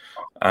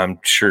 I'm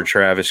sure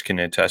Travis can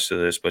attest to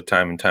this, but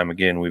time and time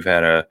again, we've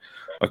had a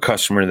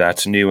customer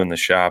that's new in the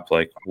shop.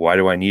 Like, why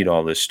do I need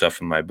all this stuff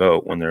in my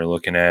boat when they're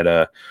looking at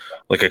a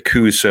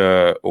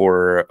Coosa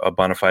or a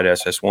Bonafide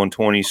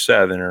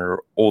SS-127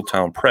 or Old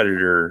Town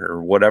Predator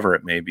or whatever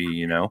it may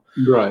be,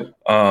 Right.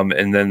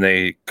 And then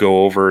they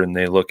go over and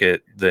they look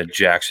at the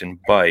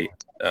Jackson Bite,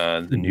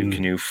 the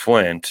NuCanoe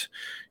Flint,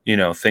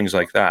 things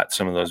like that.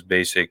 Some of those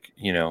basic,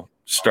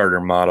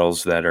 starter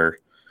models that are,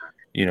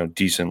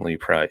 decently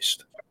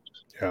priced.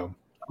 Yeah.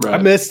 Right. I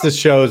miss the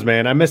shows,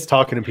 man. I miss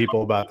talking to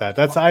people about that.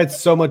 I had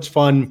so much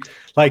fun,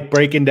 like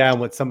breaking down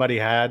what somebody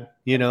had,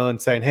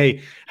 and saying,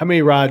 hey, how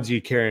many rods are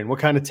you carrying? What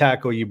kind of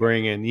tackle are you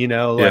bringing?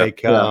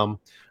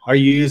 Are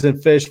you using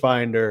fish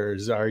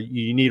finders?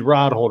 You need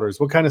rod holders?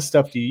 What kind of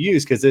stuff do you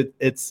use? Because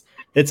it's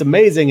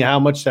amazing how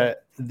much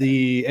that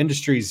the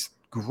industry's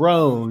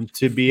grown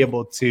to be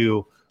able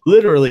to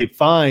literally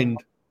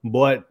find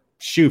what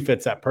shoe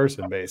fits that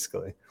person,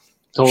 basically.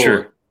 Totally.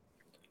 Sure.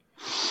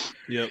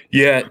 Yep.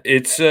 Yeah,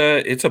 it's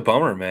a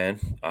bummer, man.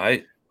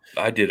 I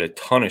did a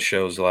ton of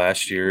shows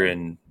last year,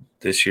 and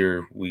this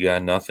year we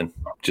got nothing.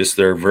 Just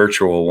their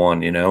virtual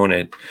one, and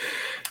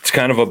it's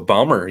kind of a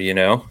bummer,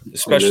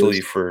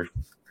 especially for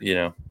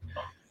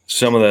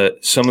some of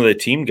the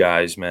team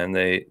guys, man.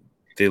 They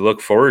look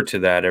forward to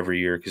that every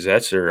year because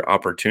that's their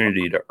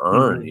opportunity to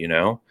earn,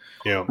 Yeah,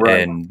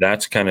 right. And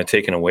that's kind of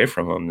taken away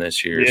from them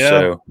this year. Yeah,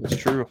 so that's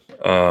true.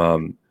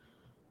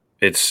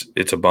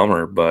 It's a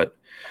bummer, but.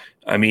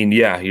 I mean,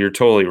 yeah, you're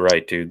totally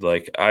right, dude.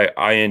 Like,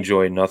 I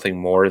enjoy nothing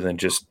more than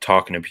just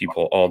talking to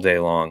people all day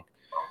long.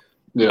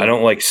 Yeah. I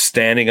don't like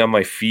standing on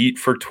my feet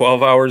for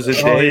 12 hours a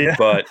day,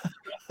 but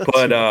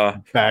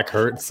back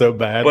hurts so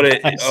bad.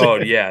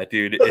 But yeah,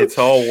 dude, it's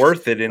all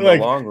worth it in the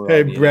long run.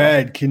 Hey,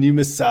 Brad, can you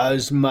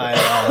massage my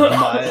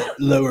my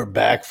lower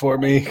back for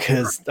me?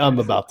 Because I'm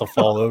about to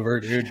fall over,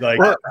 dude. Like.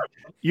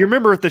 You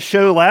remember at the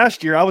show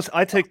last year,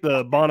 I took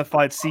the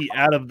Bonafide seat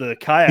out of the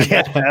kayak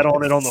and sat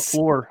on it on the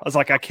floor. I was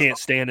like, I can't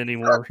stand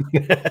anymore.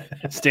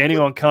 Standing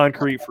on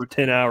concrete for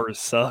 10 hours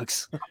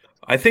sucks.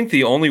 I think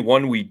the only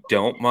one we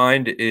don't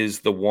mind is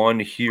the one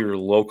here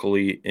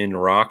locally in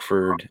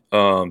Rockford,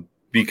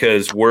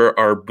 because where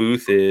our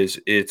booth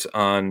is, it's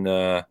on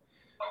an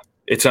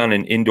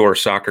indoor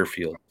soccer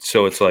field.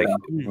 So it's like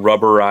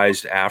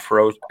rubberized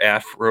AstroTurf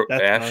or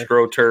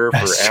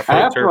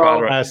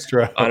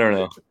AfroTurf. I don't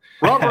know.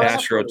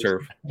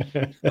 AstroTurf.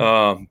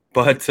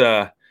 But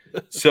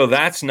so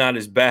that's not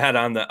as bad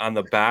on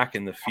the back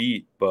and the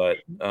feet, but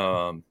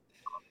the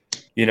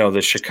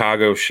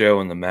Chicago show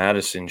and the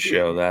Madison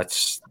show,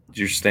 that's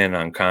you're standing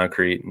on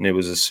concrete, and it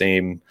was the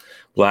same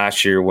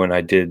last year when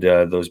I did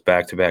those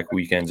back-to-back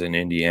weekends in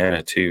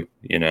Indiana too.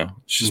 It's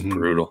just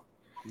brutal.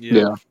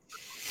 Yeah.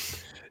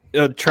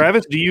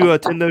 Travis, do you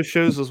attend those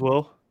shows as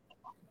well?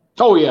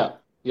 Oh yeah,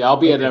 I'll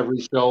be at every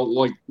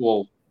show.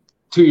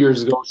 2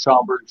 years ago,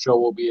 Schaumburg show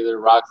will be there.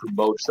 Rockford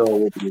Boat Show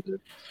will be there.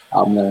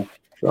 I'm there.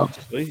 So.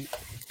 Sweet.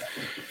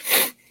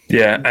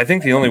 Yeah, I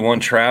think the only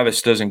one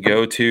Travis doesn't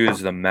go to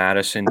is the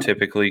Madison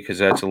typically because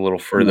that's a little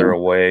further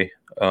away.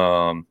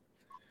 And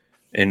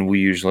we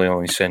usually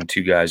only send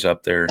 2 guys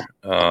up there.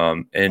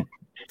 And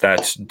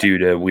that's due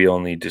to we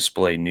only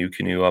display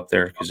NuCanoe up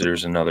there because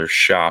there's another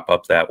shop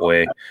up that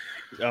way.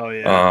 Oh,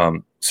 yeah.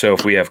 So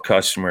if we have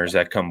customers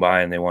that come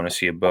by and they want to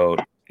see a boat,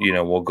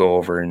 we'll go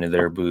over into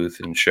their booth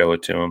and show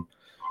it to them.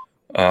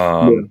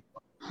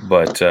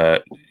 But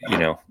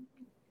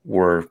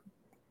we're,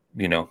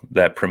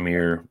 that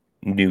premier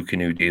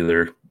NuCanoe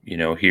dealer,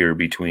 here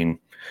between,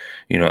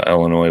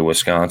 Illinois,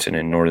 Wisconsin,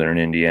 and Northern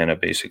Indiana,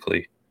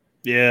 basically.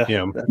 Yeah.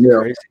 That's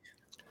crazy.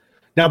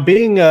 Now,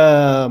 being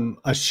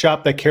a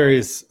shop that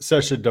carries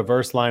such a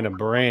diverse line of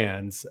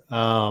brands,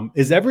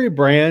 is every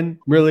brand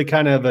really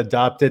kind of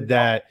adopted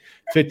that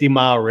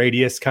 50-mile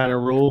radius kind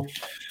of rule?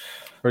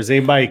 Or has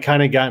anybody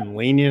kind of gotten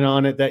lenient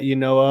on it that you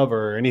know of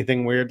or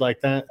anything weird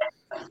like that?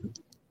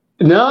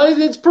 No,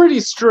 it's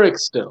pretty strict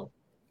still.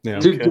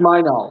 to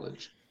my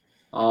knowledge.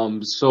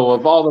 So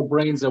of all the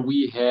brands that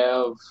we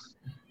have,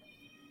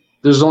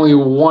 there's only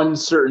one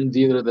certain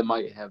dealer that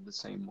might have the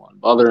same one.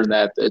 Other than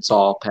that, it's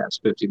all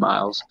past 50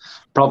 miles,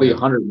 probably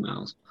 100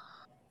 miles.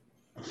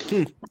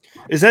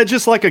 Is that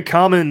just like a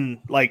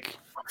common like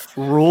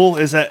rule?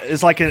 Is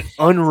like an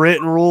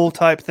unwritten rule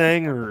type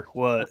thing or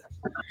what?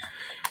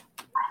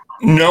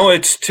 No,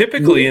 it's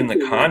typically in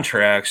the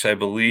contracts, I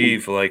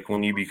believe, like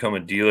when you become a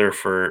dealer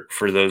for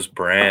those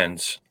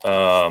brands.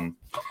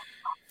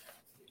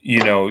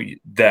 You know,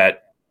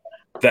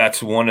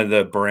 that's one of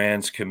the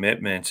brand's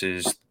commitments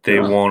is they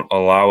won't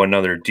allow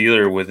another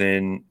dealer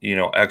within, you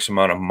know, X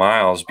amount of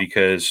miles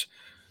because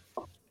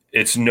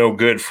it's no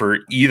good for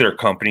either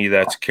company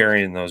that's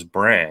carrying those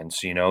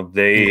brands. You know,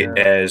 they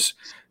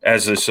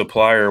as a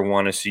supplier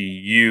want to see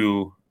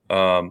you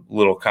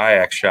little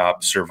kayak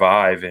shop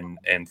survive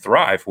and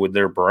thrive with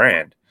their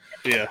brand.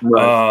 Yeah.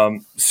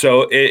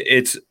 So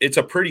it's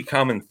a pretty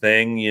common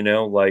thing, you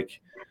know,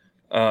 like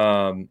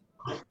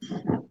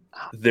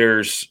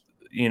there's,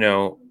 you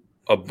know,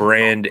 a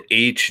brand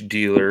H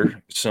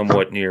dealer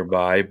somewhat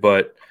nearby,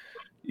 but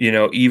you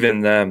know,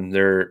 even them,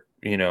 they're,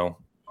 you know,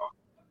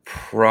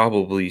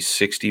 probably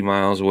 60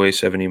 miles away,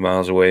 70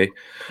 miles away,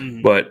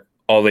 but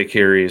all they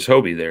carry is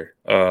Hobie there.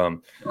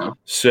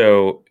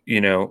 So, you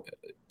know,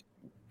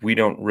 we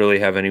don't really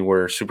have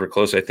anywhere super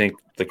close. I think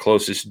the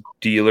closest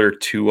dealer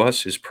to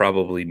us is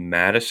probably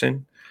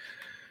Madison.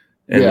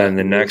 And then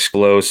the next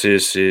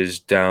closest is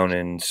down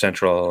in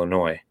Central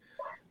Illinois.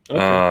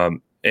 Okay.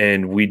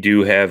 And we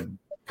do have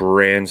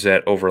brands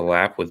that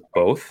overlap with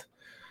both.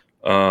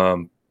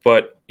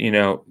 But, you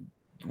know,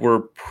 we're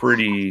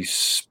pretty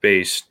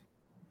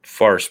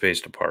far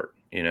spaced apart,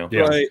 you know?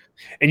 Yeah. Right.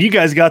 And you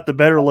guys got the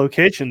better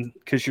location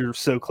because you're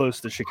so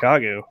close to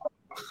Chicago.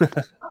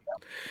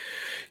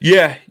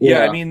 Yeah.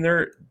 I mean,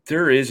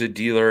 there is a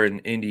dealer in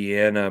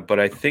Indiana, but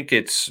I think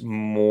it's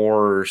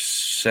more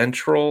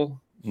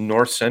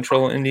north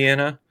central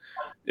Indiana,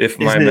 if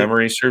my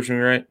memory serves me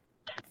right.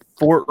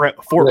 Fort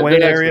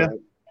Wayne area? Right.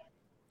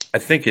 I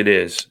think it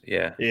is.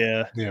 Yeah.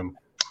 I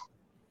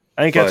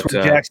think that's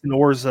where Jackson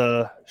Orr's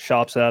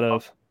shops out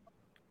of.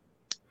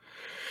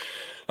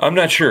 I'm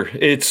not sure.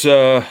 It's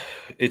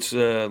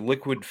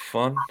Liquid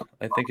Fun,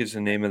 I think is the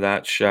name of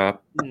that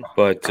shop.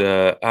 But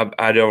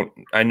I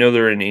know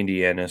they're in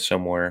Indiana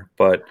somewhere.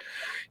 But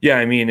yeah,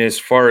 I mean, as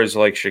far as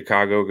like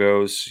Chicago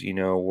goes, you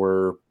know,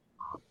 we're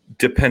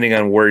depending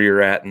on where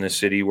you're at in the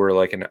city, we're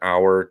like an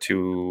hour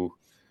to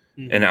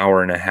an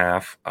hour and a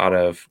half out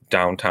of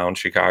downtown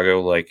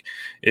Chicago. Like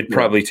it'd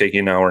probably take you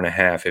an hour and a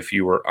half if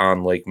you were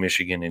on Lake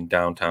Michigan in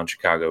downtown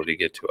Chicago to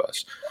get to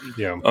us.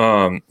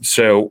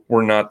 So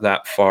we're not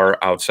that far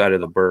outside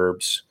of the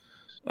burbs.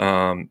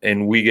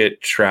 And we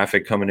get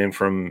traffic coming in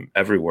from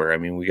everywhere. I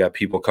mean, we got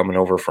people coming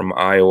over from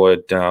Iowa,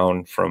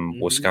 down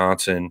from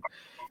Wisconsin,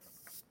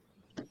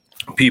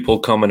 people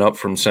coming up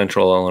from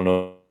Central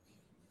Illinois.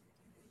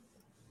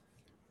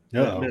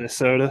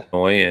 Minnesota.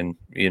 And,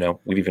 you know,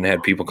 we've even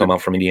had people come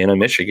out from Indiana,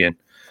 Michigan.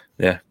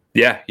 Yeah.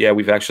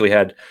 We've actually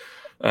had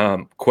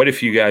quite a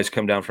few guys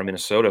come down from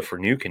Minnesota for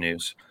new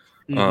canoes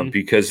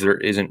because there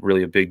isn't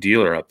really a big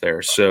dealer up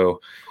there.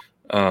 So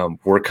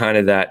we're kind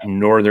of that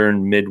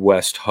northern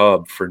Midwest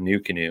hub for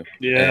new canoe.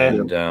 Yeah.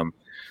 And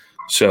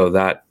so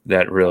that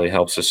really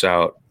helps us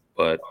out.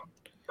 But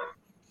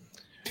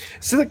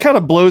so that kind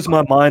of blows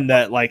my mind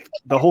that like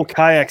the whole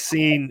kayak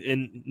scene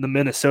in the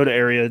Minnesota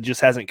area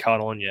just hasn't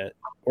caught on yet.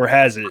 Or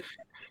has it?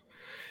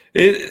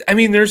 I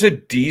mean, there's a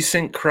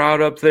decent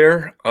crowd up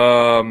there.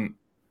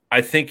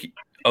 I think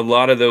a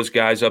lot of those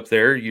guys up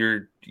there,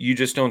 you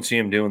just don't see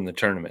them doing the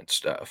tournament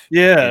stuff.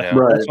 Yeah, you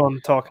know? That's what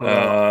I'm talking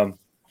about.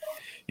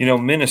 You know,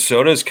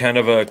 Minnesota's kind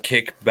of a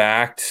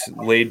kick-backed,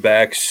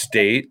 laid-back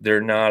state. They're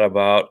not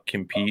about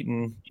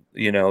competing.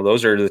 You know,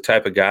 those are the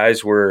type of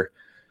guys where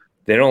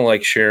they don't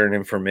like sharing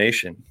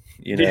information.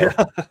 You know,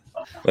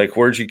 like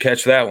where'd you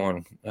catch that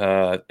one?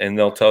 And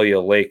they'll tell you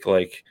a lake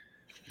like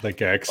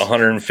X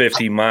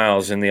 150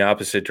 miles in the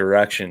opposite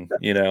direction,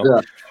 you know? Yeah.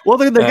 Well,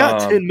 they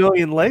got 10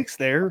 million lakes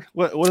there.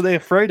 What are they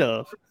afraid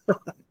of?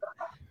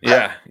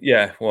 Yeah.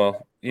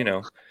 Well, you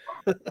know,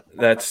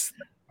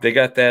 they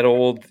got that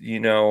old, you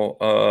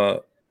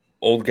know,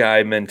 old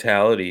guy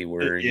mentality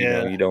where, you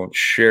know, you don't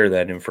share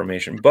that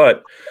information.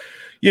 But,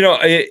 you know,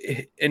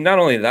 and not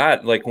only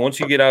that, like once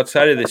you get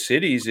outside of the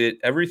cities,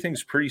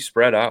 everything's pretty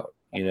spread out,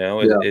 you know?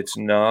 It's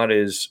not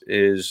as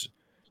it's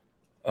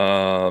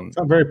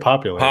not very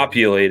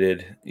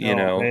populated, you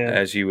know,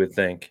 as you would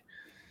think.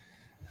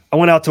 I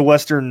went out to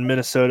Western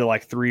Minnesota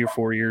like 3 or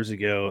 4 years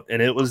ago,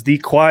 and it was the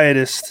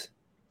quietest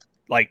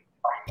like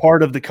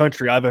part of the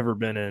country I've ever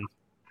been in.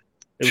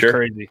 It was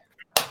crazy.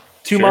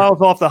 2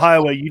 miles off the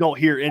highway, you don't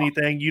hear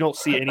anything, you don't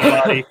see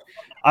anybody.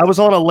 I was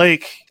on a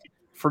lake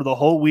for the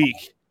whole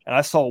week, and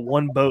I saw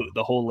one boat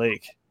the whole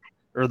lake,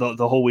 or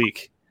the whole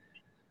week.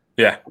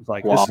 Yeah, I was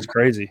like, this is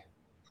crazy.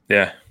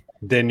 Yeah.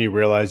 Then you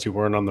realize you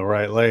weren't on the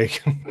right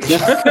lake. Well,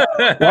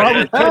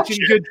 I was catching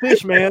good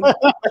fish, man.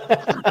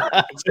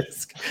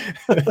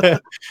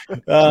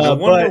 No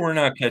wonder we're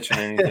not catching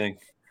anything.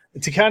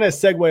 to kind of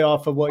segue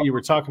off of what you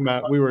were talking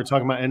about, we were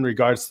talking about in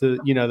regards to,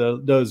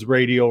 those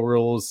radial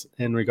rules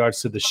in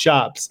regards to the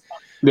shops.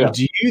 Yeah.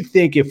 Do you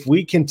think if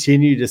we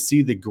continue to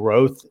see the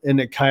growth in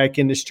the kayak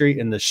industry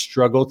and the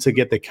struggle to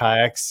get the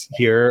kayaks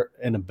here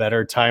in a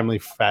better, timely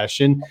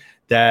fashion,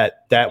 that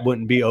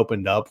wouldn't be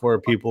opened up where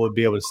people would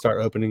be able to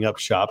start opening up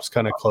shops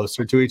kind of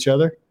closer to each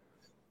other?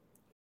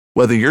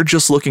 Whether you're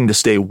just looking to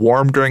stay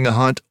warm during a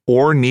hunt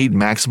or need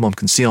maximum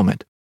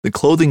concealment, the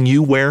clothing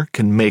you wear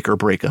can make or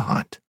break a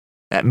hunt.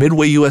 At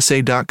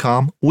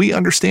MidwayUSA.com, we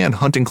understand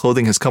hunting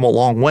clothing has come a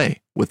long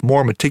way with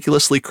more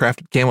meticulously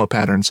crafted camo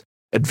patterns,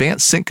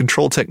 advanced scent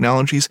control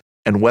technologies,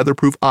 and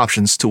weatherproof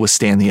options to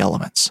withstand the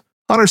elements.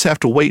 Hunters have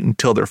to wait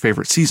until their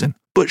favorite season,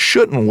 but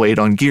shouldn't wait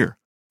on gear,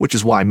 which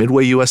is why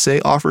Midway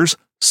USA offers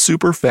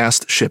super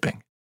fast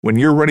shipping. When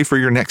you're ready for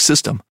your next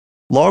system,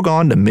 log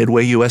on to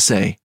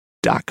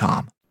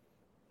MidwayUSA.com.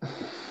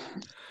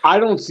 I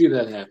don't see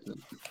that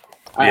happening.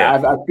 Yeah.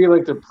 I feel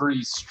like they're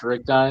pretty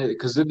strict on it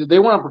because they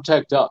want to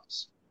protect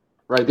us,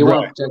 right? They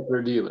want to protect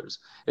their dealers.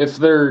 If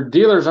their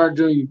dealers aren't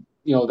doing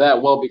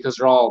that well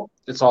because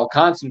it's all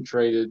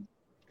concentrated,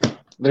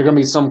 they're going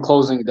to be some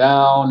closing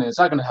down, and it's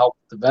not going to help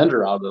the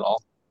vendor out at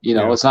all.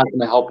 It's not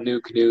going to help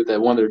New Canoe that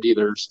one of their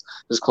dealers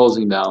is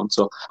closing down.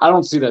 So I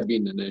don't see that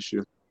being an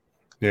issue.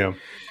 Yeah.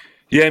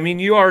 Yeah, I mean,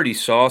 you already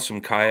saw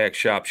some kayak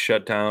shops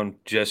shut down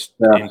just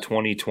in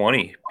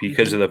 2020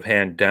 because of the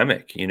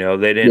pandemic. They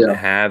didn't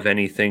have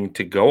anything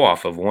to go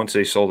off of. Once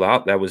they sold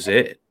out, that was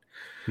it.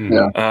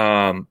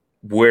 Yeah.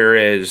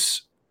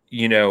 Whereas,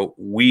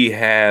 we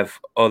have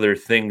other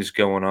things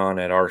going on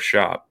at our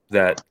shop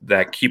that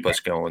keep us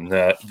going.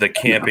 The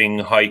camping,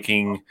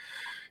 hiking,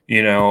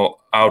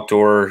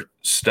 outdoor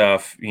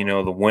stuff,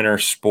 the winter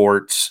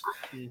sports,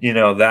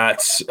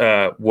 that's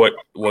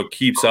what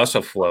keeps us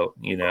afloat,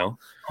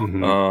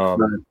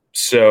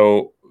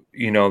 So,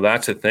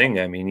 that's a thing.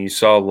 I mean, you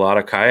saw a lot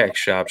of kayak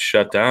shops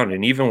shut down,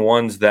 and even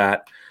ones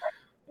that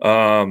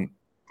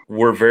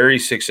were very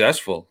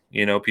successful.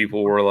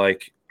 People were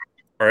like,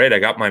 all right, I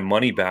got my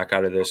money back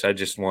out of this. I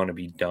just want to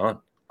be done.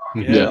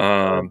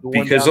 Yeah.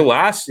 Because the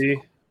last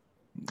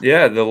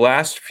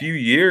few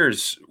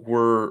years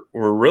were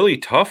really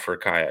tough for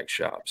kayak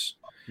shops.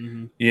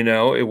 Mm-hmm.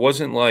 It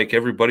wasn't like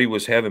everybody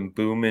was having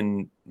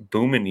booming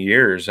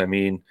years. I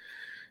mean,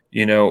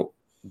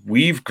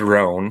 we've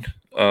grown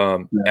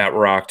at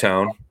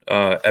Rocktown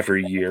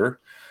every year.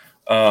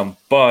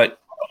 But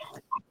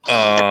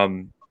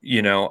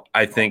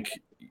I think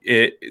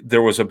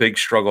there was a big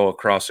struggle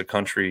across the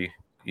country,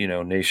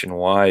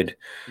 nationwide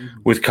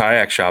with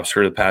kayak shops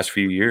for the past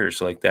few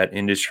years. Like that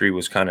industry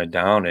was kind of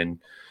down, and,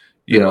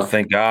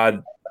 thank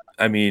God.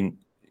 I mean,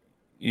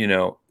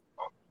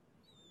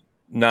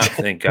 not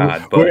thank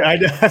God, but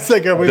it's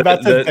like, are we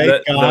about to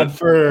thank God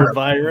for a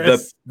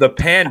virus? The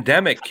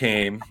pandemic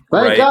came.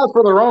 Thank God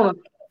for the Rona.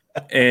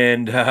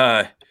 And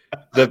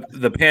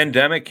the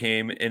pandemic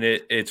came, and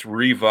it's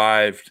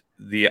revived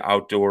the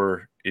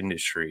outdoor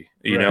industry.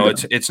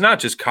 It's not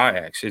just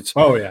kayaks. It's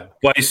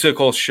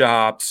bicycle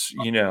shops.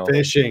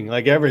 Fishing,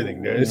 like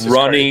everything. It's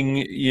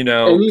running.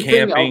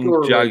 Camping,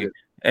 jogging,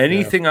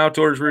 anything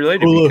outdoors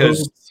related.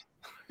 Because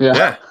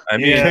I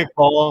mean,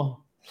 kickball.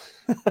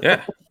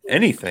 Yeah,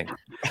 anything.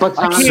 But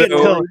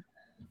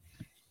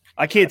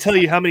I can't tell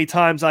you how many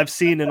times I've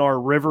seen in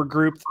our river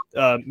group,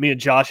 me and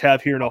Josh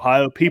have here in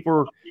Ohio,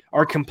 people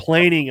are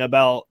complaining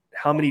about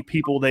how many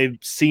people they've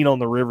seen on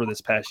the river this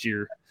past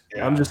year.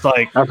 Yeah. I'm just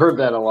like, I've heard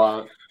that a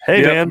lot.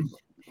 Hey, man,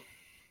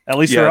 at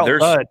least they're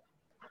outside.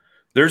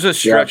 There's a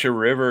stretch of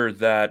river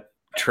that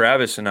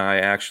Travis and I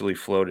actually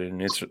floated,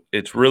 and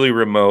it's really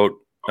remote.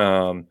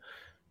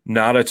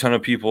 Not a ton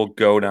of people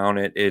go down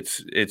it.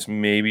 It's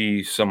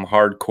maybe some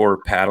hardcore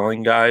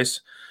paddling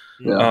guys.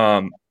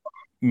 Yeah.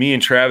 Me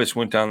and Travis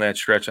went down that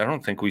stretch. I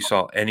don't think we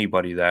saw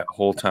anybody that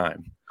whole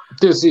time.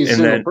 To see a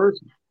single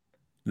person.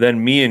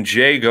 Then me and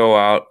Jay go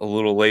out a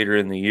little later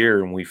in the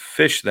year, and we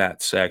fish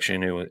that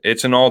section.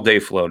 It's an all-day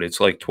float. It's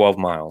like 12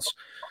 miles.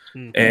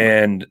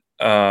 Mm-hmm.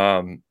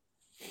 And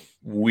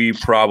we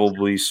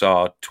probably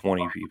saw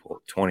 20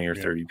 or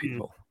 30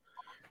 people,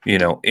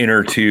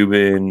 inner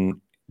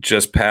tubing,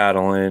 just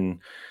paddling,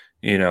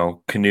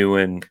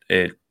 canoeing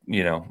it,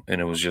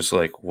 and it was just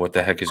like, what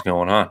the heck is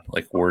going on?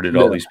 Like, where did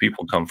all these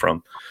people come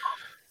from?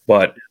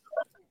 But,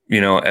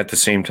 at the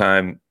same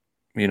time,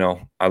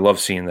 I love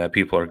seeing that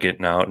people are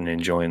getting out and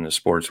enjoying the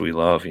sports we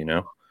love,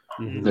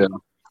 Mm-hmm. Yeah,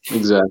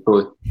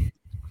 exactly.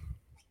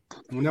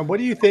 Now, what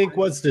do you think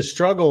was the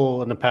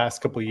struggle in the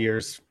past couple of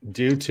years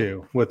due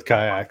to with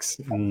kayaks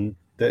and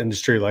the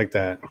industry like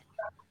that?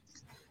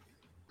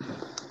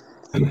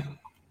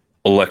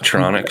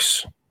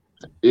 Electronics.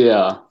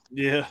 Yeah.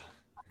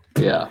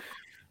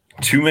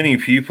 Too many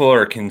people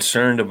are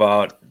concerned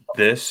about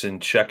this and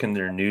checking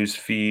their news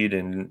feed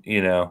and,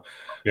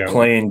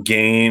 playing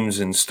games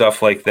and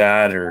stuff like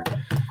that, or,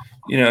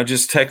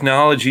 just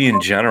technology in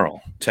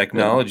general.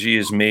 Technology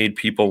has made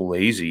people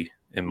lazy,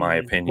 in my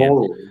opinion.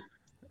 Totally.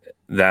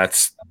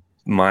 That's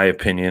my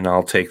opinion.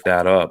 I'll take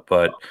that up.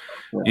 But,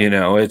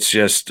 it's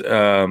just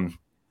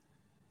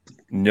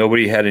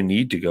nobody had a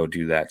need to go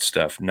do that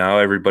stuff. Now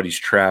everybody's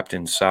trapped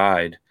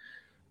inside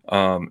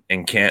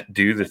and can't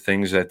do the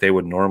things that they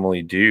would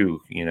normally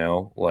do, you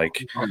know,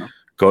 like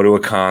go to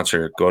a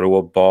concert, go to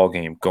a ball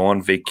game, go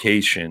on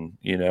vacation,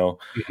 you know,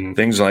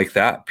 things like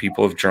that.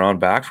 People have drawn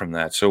back from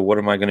that. So what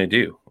am I going to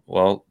do?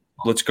 Well,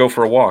 let's go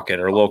for a walk at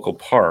our local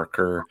park,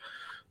 or,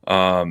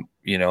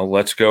 you know,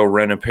 let's go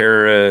rent a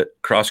pair of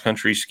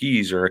cross-country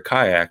skis or a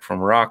kayak from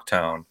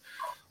Rocktown.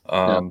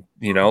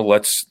 You know,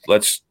 let's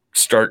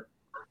start,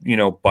 you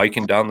know,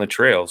 biking down the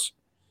trails,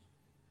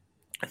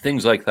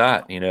 things like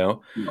that, you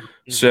know?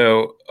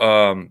 So,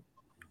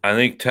 I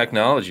think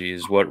technology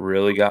is what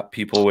really got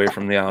people away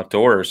from the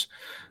outdoors.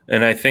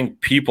 And I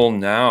think people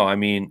now, I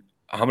mean,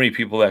 how many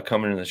people that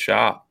come into the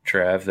shop,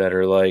 Trav, that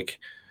are like,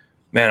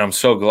 man, I'm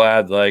so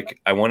glad, like,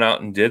 I went out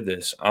and did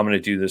this. I'm going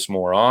to do this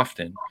more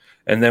often.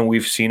 And then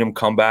we've seen them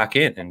come back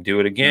in and do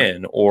it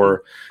again.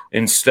 Or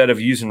instead of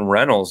using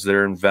rentals,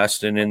 they're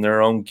investing in their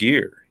own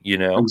gear, you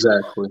know?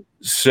 Exactly.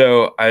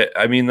 So,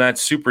 I mean,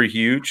 that's super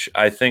huge.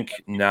 I think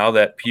now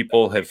that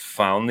people have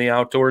found the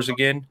outdoors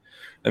again,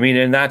 I mean,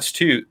 and that's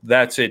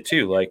it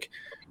too. Like,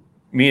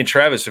 me and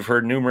Travis have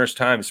heard numerous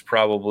times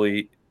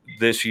probably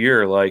this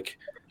year, like,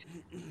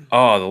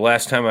 oh, the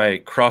last time I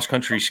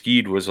cross-country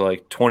skied was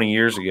like 20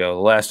 years ago.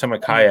 The last time I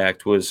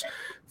kayaked was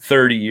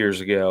 30 years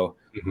ago.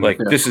 Like,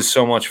 this is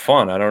so much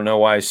fun. I don't know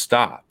why I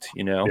stopped,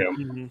 you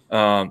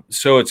know?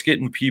 So it's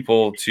getting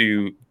people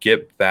to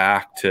get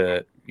back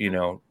to, you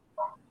know,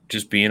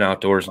 just being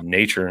outdoors in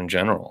nature in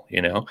general,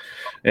 you know,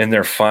 and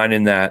they're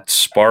finding that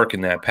spark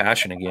and that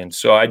passion again.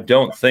 So I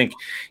don't think,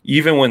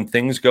 even when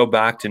things go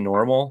back to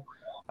normal,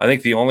 I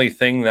think the only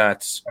thing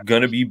that's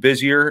going to be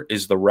busier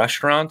is the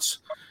restaurants,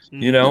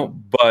 you know,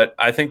 but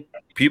I think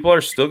people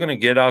are still going to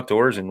get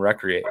outdoors and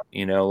recreate,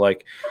 you know,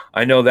 like,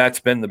 I know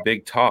that's been the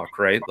big talk,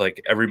 right?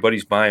 Like,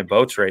 everybody's buying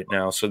boats right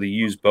now. So the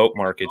used boat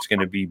market's going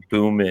to be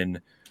booming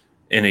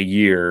in a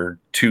year,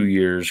 2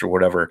 years, or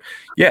whatever.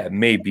 Yeah, it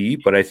may be,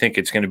 but I think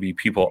it's going to be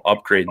people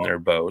upgrading their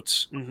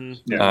boats.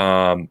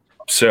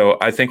 So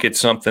I think it's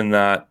something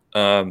that,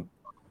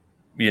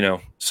 you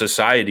know,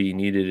 society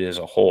needed as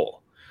a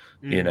whole,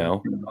 you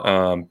know.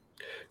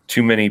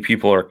 Too many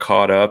people are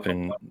caught up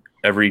in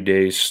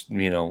everyday,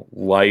 you know,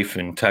 life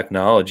and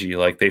technology.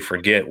 Like, they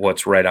forget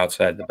what's right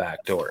outside the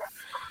back door,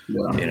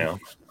 you know.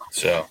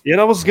 So, yeah,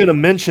 and I was going to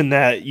mention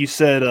that you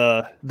said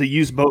the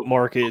used boat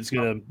market is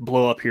going to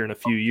blow up here in a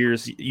few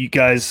years. You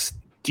guys,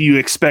 do you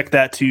expect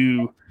that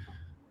to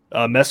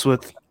mess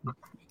with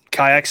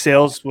kayak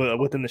sales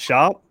within the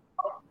shop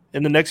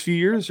in the next few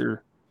years?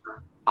 Or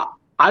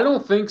I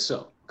don't think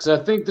so, because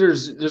I think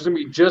there's going to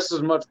be just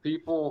as much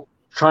people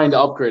trying to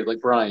upgrade, like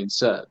Brian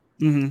said.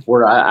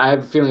 Where I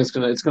have a feeling it's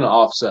gonna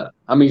offset.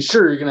 I mean,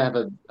 sure, you're gonna have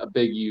a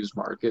big used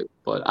market,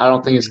 but I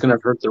don't think it's gonna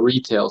hurt the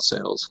retail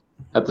sales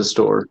at the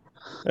store.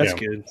 That's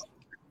good.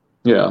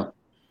 Yeah.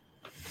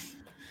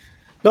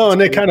 No,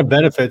 and it kind of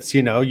benefits,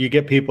 you know, you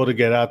get people to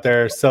get out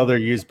there, sell their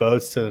used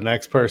boats to the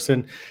next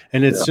person.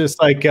 And it's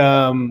just like, you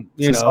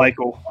know,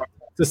 cycle.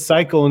 It's a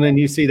cycle. And then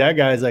you see that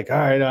guy's like, all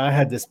right, I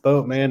had this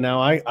boat, man.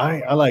 Now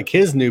I like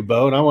his new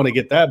boat. I want to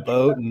get that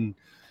boat. And,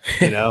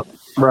 you know,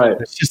 right.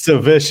 It's just a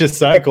vicious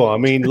cycle. I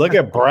mean, look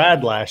at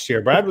Brad last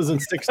year. Brad was in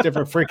 6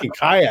 different freaking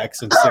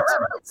kayaks in 6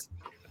 months.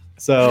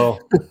 So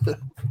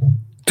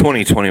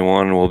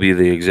 2021 will be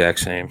the exact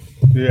same.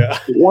 Yeah.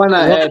 One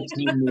I had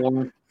team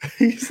one.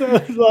 He's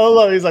like,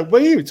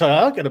 what are you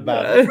talking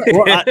about?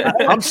 Well,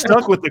 I'm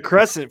stuck with the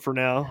Crescent for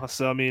now.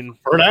 So, I mean,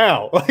 for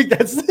now, like,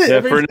 that's it. Yeah,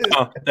 for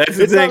now. That's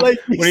the thing. Like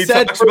when he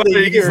talks about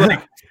it,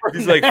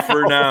 he's like,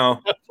 for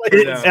now.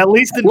 At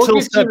least until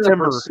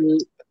September.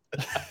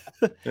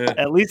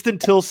 At least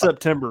until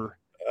September.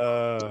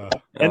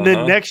 And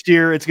then next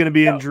year it's going to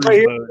be in Drew's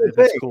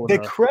boat. Cool the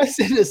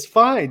Crescent is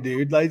fine,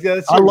 dude. Like,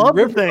 that's I love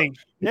the thing.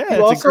 Yeah,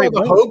 you also have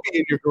a Hobie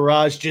in your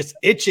garage just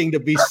itching to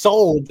be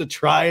sold to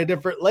try a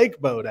different lake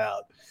boat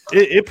out.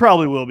 It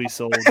probably will be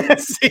sold.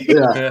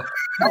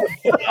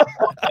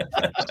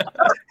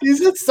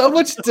 He's in so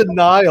much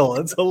denial.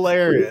 It's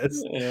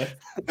hilarious.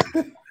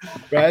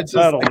 Brad's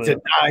just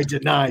like,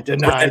 deny.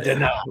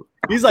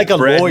 He's like a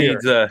lawyer,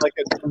 like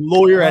a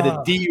lawyer at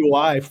a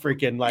DUI.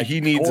 Freaking like he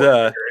needs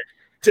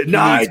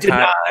deny.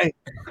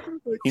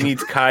 He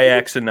needs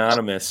Kayaks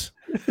Anonymous.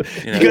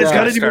 You guys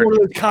got to do one of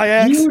those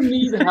kayaks. You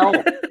need help.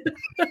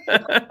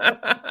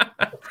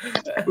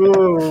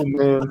 Oh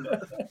man.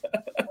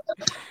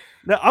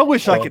 Now, I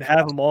wish I could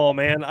have them all,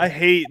 man. I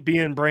hate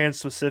being brand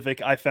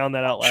specific. I found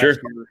that out last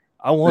year.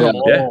 I want them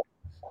all. Yeah.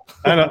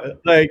 I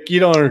don't like.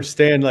 You don't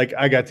understand. Like,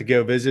 I got to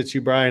go visit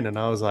you, Brian, and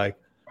I was like,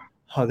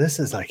 "Oh, this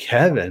is like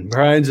heaven."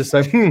 Brian's just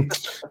like,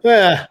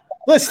 yeah,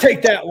 let's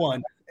take that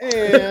one,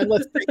 and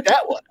let's take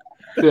that one.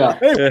 Yeah.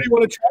 Hey, what do you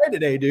want to try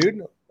today,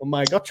 dude? I'm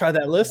like, I'll try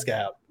that list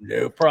out.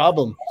 No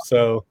problem.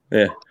 So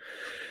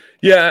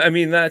yeah. I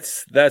mean,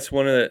 that's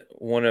one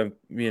of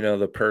you know,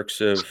 the perks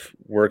of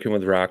working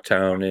with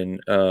Rocktown,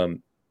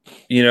 and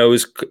you know,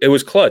 it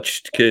was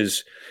clutch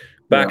because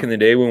back in the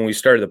day when we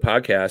started the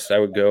podcast, I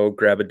would go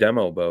grab a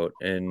demo boat,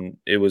 and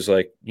it was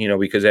like, you know,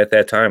 because at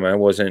that time I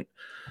wasn't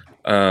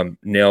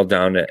nailed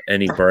down to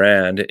any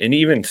brand. And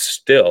even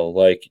still,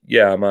 like,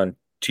 yeah, I'm on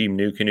Team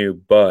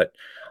NuCanoe, but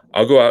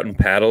I'll go out and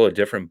paddle a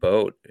different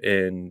boat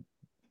and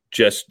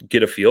just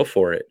get a feel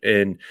for it.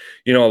 And,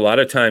 you know, a lot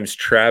of times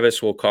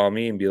Travis will call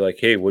me and be like,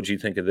 hey, what'd you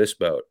think of this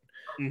boat?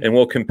 Mm-hmm. And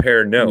we'll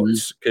compare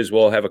notes because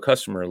we'll have a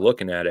customer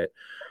looking at it.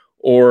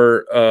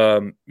 Or,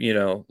 you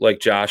know, like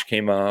Josh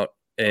came out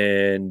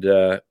and,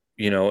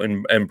 you know,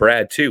 and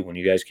Brad too, when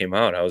you guys came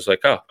out, I was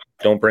like, oh,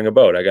 don't bring a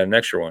boat. I got an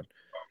extra one.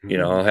 You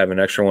know, I'll have an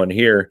extra one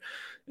here.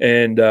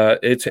 And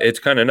it's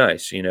kind of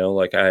nice, you know,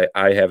 like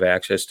I have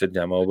access to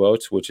demo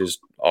boats, which is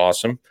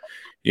awesome,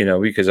 you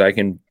know, because I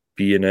can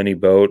be in any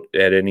boat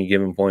at any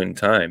given point in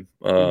time.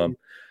 And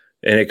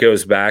it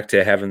goes back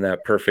to having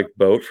that perfect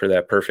boat for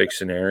that perfect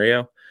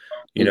scenario,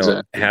 you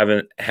know,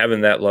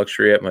 having that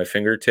luxury at my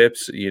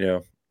fingertips, you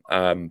know,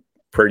 I'm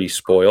pretty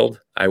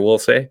spoiled, I will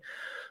say.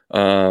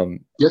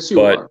 Yes,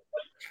 you are.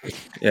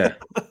 Yeah.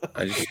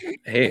 I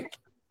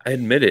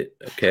admit it.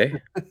 Okay.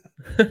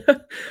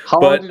 How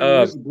long did you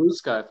use Blue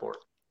Sky for?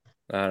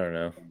 I don't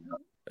know,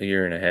 a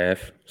year and a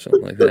half,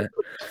 something like that.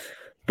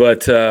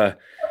 But,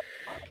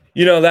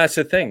 you know, that's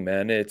the thing,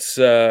 man. It's,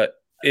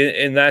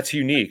 and that's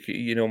unique.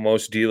 You know,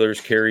 most dealers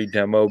carry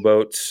demo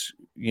boats,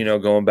 you know,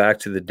 going back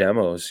to the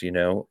demos, you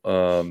know,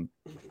 our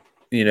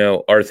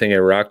thing at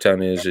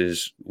Rocktown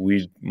is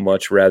we'd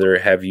much rather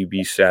have you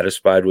be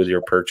satisfied with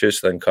your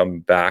purchase than come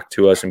back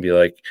to us and be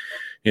like,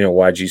 you know,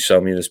 why'd you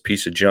sell me this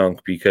piece of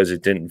junk? Because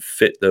it didn't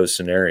fit those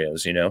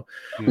scenarios, you know?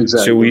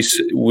 Exactly.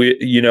 So we,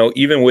 you know,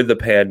 even with the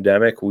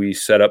pandemic, we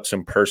set up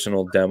some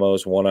personal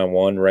demos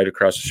one-on-one right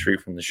across the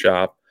street from the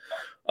shop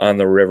on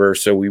the river.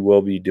 So we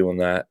will be doing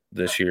that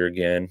this year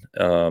again.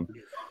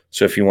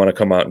 So if you want to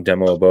come out and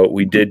demo a boat,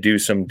 we did do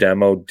some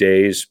demo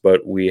days,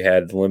 but we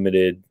had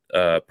limited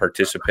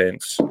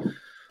participants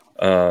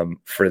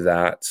for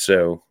that.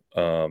 So,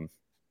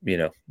 you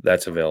know,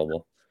 that's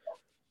available.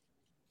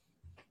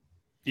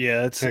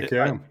 Yeah,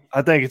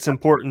 I think it's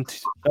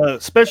important,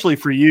 especially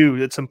for you.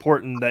 It's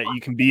important that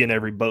you can be in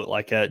every boat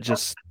like that,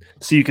 just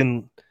so you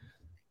can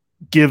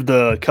give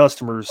the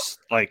customers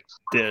like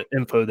the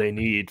info they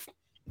need.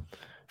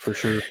 For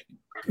sure.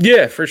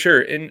 Yeah, for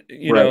sure. And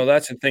you know,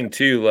 that's the thing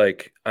too.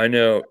 Like, I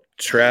know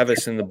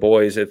Travis and the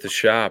boys at the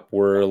shop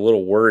were a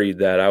little worried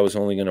that I was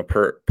only going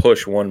to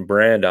push one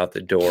brand out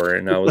the door,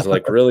 and I was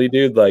like, really,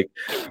 dude? Like,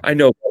 I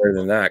know better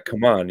than that.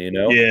 Come on, you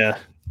know? Yeah.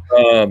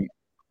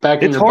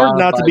 It's hard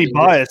not to be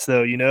biased,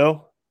 though, you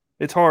know?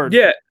 It's hard.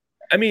 Yeah.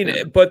 I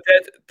mean, but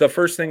that's the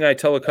first thing I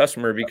tell a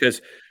customer,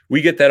 because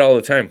we get that all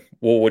the time.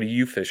 Well, what do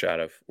you fish out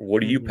of? What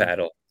do you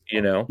paddle?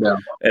 You know? Yeah.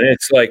 And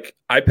it's like,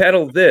 I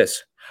paddle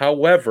this.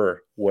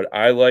 However, what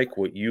I like,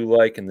 what you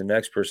like, and the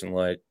next person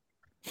like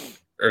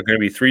are going to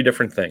be three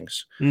different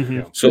things.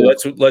 So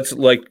let's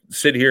like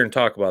sit here and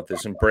talk about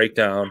this and break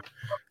down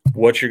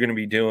what you're going to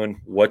be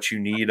doing, what you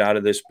need out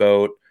of this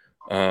boat,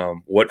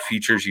 what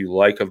features you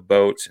like of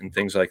boats and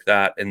things like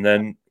that. And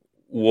then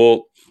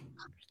we'll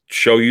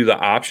show you the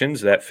options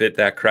that fit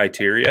that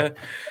criteria.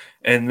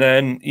 And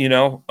then, you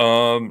know,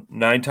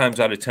 9 times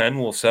out of 10,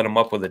 we'll set them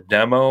up with a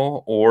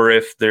demo, or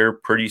if they're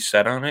pretty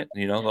set on it,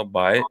 you know, they'll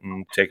buy it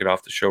and take it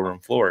off the showroom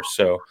floor.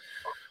 So,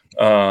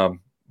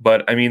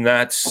 but I mean,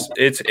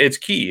 it's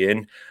key.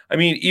 And I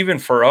mean, even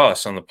for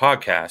us on the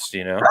podcast,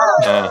 you know,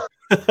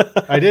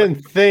 I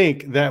didn't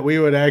think that we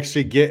would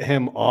actually get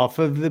him off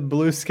of the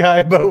Blue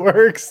Sky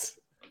Boatworks,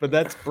 but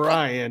that's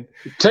Brian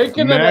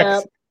taking a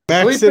nap.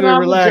 Maxing and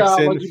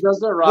relaxing.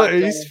 Look,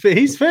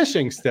 he's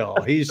fishing still.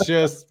 He's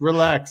just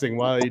relaxing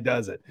while he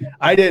does it.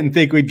 I didn't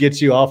think we'd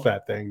get you off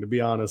that thing, to be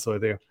honest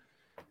with you.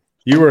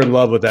 You were in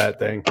love with that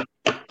thing.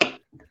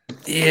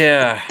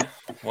 Yeah.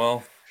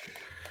 Well,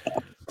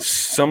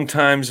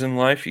 sometimes in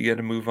life you got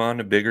to move on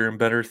to bigger and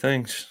better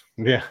things.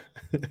 Yeah.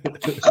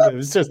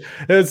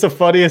 It's the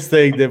funniest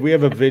thing that we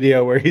have a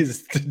video where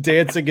he's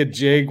dancing a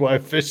jig while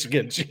fishing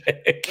a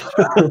jig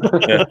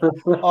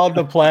on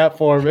the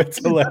platform. It's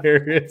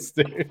hilarious,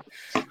 dude.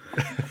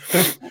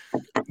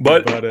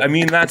 But I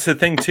mean, that's the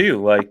thing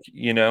too. Like,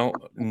 you know,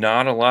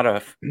 not a lot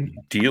of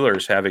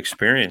dealers have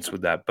experience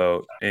with that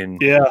boat, and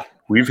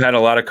we've had a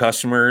lot of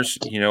customers,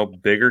 you know,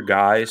 bigger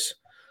guys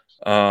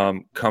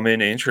come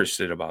in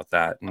interested about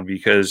that. And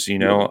because, you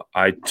know,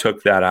 I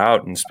took that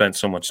out and spent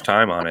so much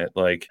time on it,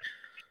 like,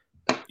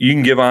 you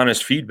can give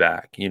honest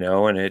feedback, you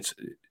know, and it's,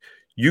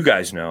 you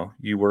guys know,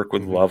 you work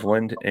with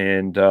Loveland,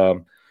 and,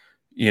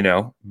 you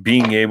know,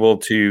 being able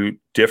to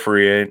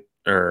differentiate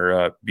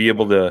or be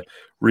able to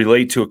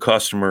relate to a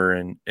customer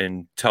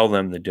and tell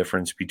them the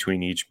difference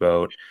between each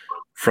boat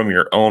from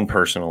your own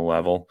personal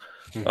level,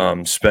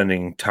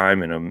 spending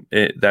time in them,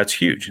 that's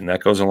huge. And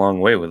that goes a long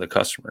way with a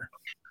customer.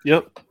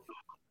 Yep.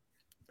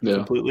 Yeah.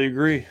 Completely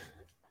agree.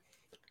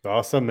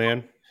 Awesome,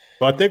 man.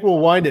 Well, I think we'll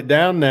wind it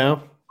down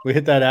now. We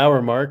hit that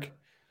hour mark.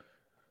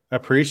 I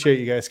appreciate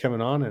you guys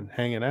coming on and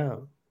hanging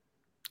out.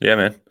 Yeah,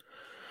 man.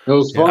 It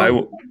was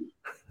fun.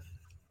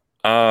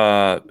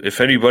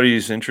 If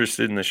anybody's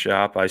interested in the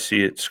shop, I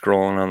see it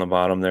scrolling on the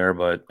bottom there,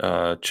 but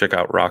check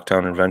out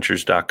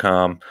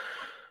rocktownadventures.com.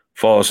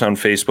 Follow us on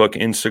Facebook,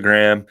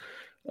 Instagram.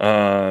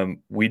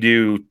 We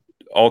do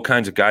all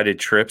kinds of guided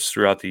trips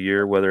throughout the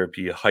year, whether it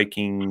be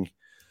hiking,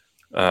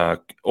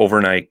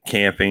 overnight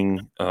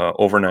camping,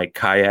 overnight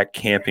kayak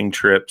camping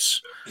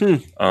trips,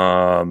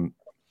 all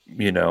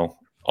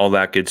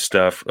that good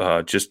stuff,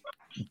 just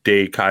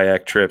day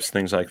kayak trips,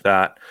 things like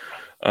that.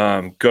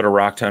 Go to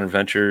Rocktown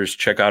Adventures,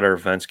 check out our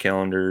events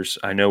calendars.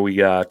 I know we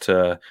got,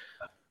 I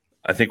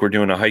think we're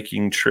doing a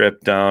hiking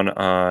trip down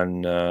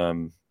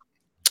on,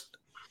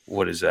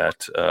 what is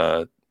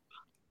that?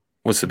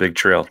 What's the big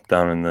trail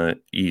down in the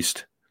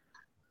east?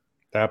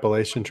 The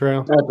Appalachian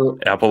Trail.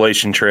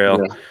 Appalachian Trail.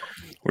 Yeah.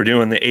 We're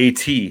doing the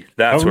AT.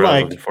 That's what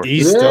I'm looking for.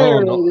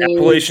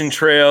 Appalachian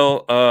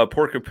Trail,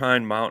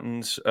 Porcupine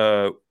Mountains.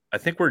 I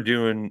think we're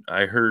doing,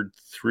 I heard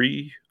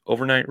 3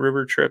 overnight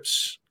river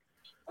trips.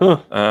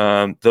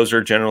 Those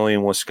are generally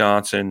in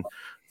Wisconsin.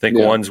 I think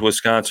one's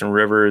Wisconsin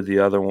River. The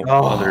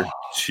other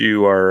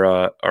 2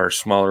 are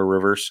smaller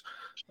rivers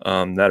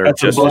that are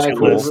just as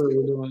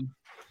cool.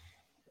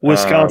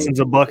 Wisconsin's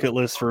a bucket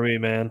list for me,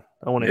 man.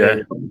 I want to hear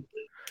it.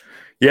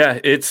 Yeah,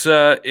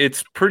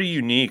 it's pretty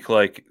unique.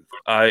 Like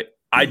I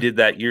did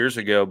that years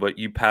ago, but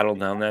you paddle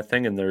down that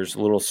thing and there's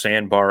little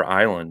sandbar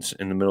islands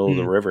in the middle of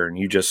the river, and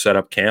you just set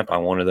up camp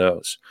on one of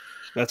those.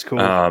 That's cool.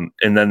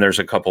 And then there's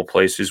a couple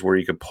places where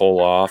you could pull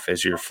off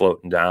as you're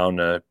floating down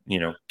to,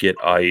 get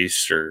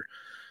ice or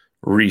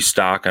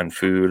restock on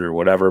food or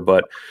whatever.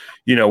 But,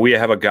 we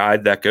have a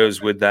guide that goes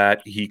with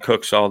that. He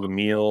cooks all the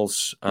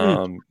meals.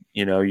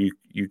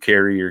 You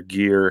carry your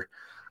gear.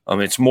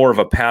 It's more of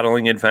a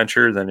paddling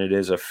adventure than it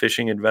is a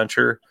fishing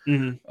adventure.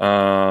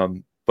 Mm-hmm.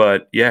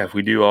 But yeah,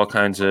 we do all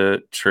kinds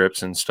of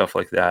trips and stuff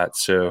like that.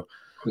 So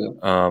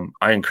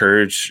I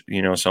encourage,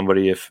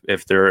 somebody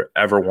if they're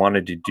ever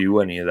wanted to do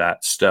any of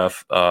that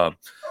stuff,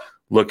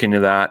 look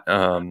into that.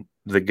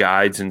 The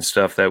guides and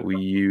stuff that we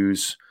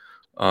use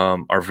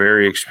are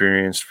very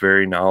experienced,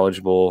 very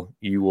knowledgeable.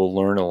 You will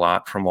learn a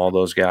lot from all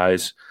those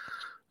guys.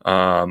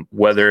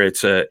 Whether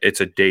it's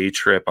a day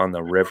trip on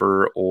the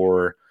river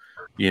or,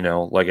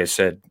 like I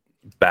said,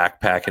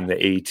 backpacking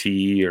the AT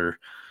or,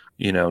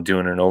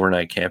 doing an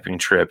overnight camping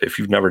trip. If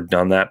you've never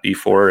done that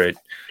before, it'd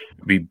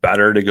be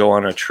better to go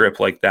on a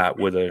trip like that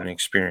with an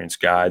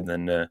experienced guide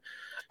than to,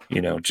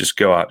 just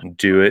go out and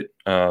do it,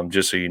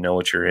 just so you know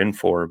what you're in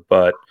for.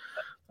 But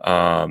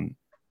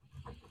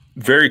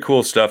very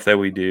cool stuff that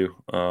we do.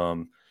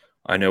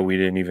 I know we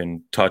didn't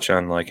even touch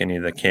on like any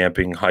of the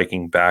camping,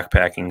 hiking,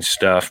 backpacking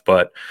stuff,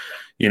 but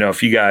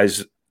if you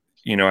guys,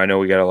 I know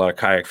we got a lot of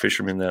kayak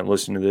fishermen that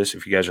listen to this.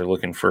 If you guys are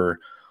looking for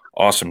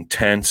awesome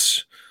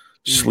tents,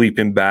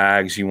 sleeping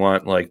bags, you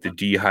want like the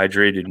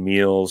dehydrated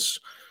meals,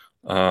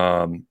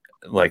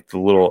 like the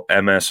little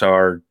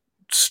MSR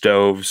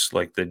stoves,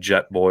 like the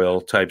jet boil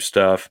type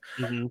stuff.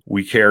 Mm-hmm.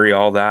 We carry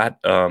all that.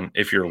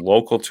 If you're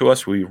local to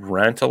us, we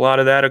rent a lot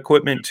of that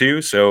equipment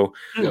too. So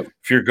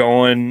if you're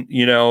going,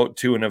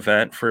 to an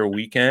event for a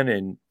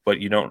weekend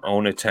but you don't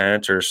own a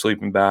tent or a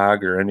sleeping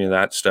bag or any of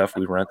that stuff,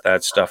 we rent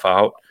that stuff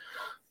out.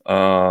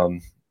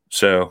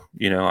 So,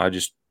 I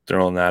just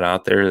throwing that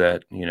out there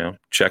that,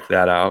 check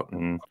that out.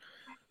 And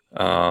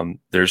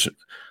there's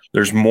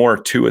more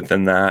to it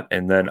than that.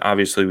 And then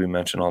obviously we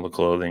mentioned all the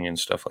clothing and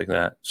stuff like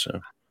that. So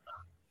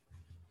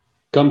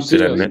come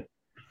see us.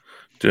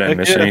 Did I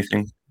miss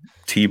anything?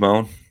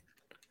 T-Bone?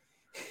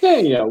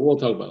 Yeah, we'll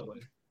talk about it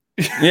later.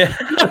 Yeah.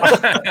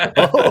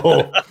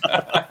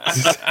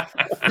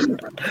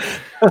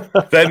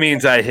 That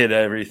means I hit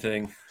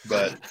everything,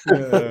 but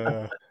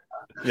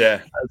yeah.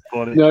 That's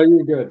funny. No,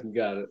 you're good. You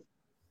got it.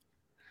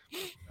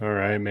 All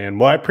right, man.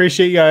 Well, I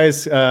appreciate you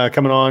guys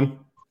coming on.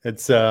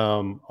 It's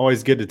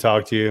always good to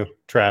talk to you,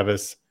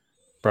 Travis,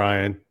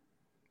 Brian,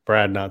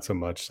 Brad. Not so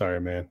much. Sorry,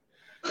 man.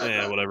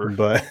 Yeah, whatever.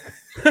 But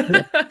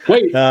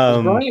wait, is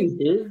Brian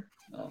here?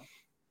 No.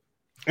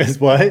 Is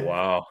what?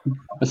 Wow.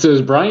 So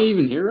is Brian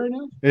even here right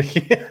now?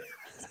 Yeah.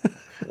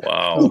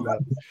 Wow.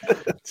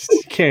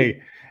 You can't.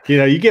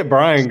 You get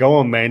Brian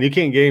going, man. You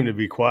can't get him to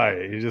be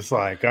quiet. You're just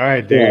like, all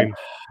right, dude. Yeah.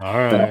 All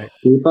right.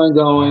 Keep on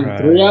going. Right.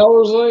 3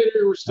 hours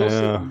later, we're still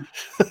sitting.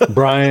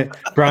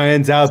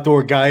 Brian's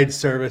outdoor guide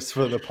service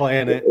for the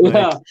planet.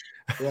 Yeah.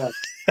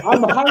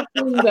 I'm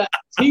hiking the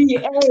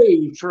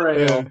TA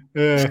trail.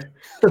 Yeah.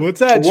 What's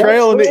that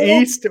trail in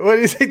the east? What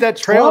do you think that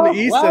trail in the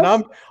east? West?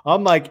 And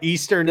I'm like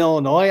Eastern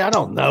Illinois. I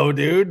don't know,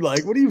 dude.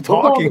 Like, what are you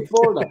talking?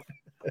 Florida.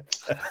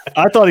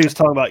 I thought he was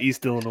talking about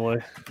East Illinois.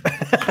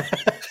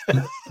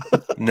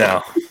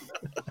 No.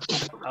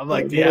 I'm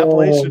like the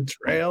Appalachian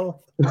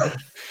Trail.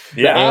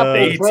 Yeah,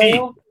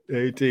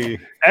 AT.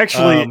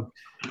 Actually,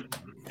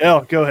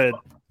 go ahead.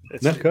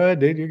 No, go ahead,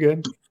 dude. You're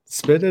good.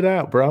 Spit it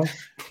out, bro.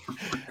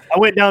 I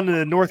went down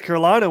to North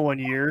Carolina one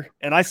year,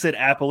 and I said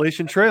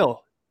Appalachian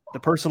Trail. The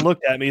person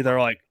looked at me. They're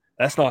like,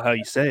 that's not how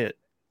you say it.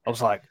 I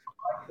was like,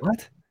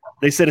 what?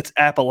 They said it's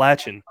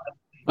Appalachian.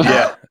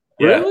 Yeah.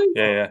 Really?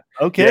 Yeah.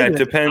 Okay. Yeah, it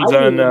depends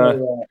on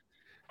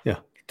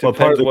what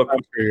part of what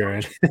country you're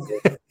in.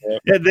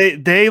 Yeah,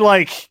 they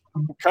like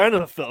kind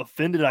of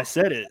offended I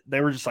said it.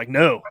 They were just like,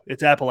 no,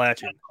 it's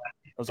Appalachian.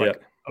 I was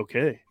like,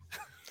 okay.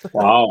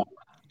 Wow.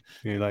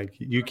 You're like,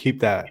 you keep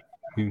that.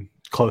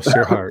 close to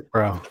your heart,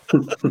 bro.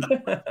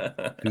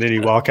 And then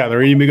you walk out the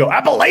room and you go,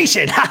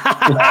 Appalachian.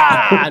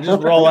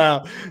 Just roll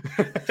out.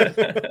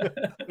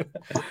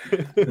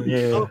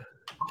 Yeah.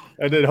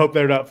 I did hope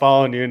they're not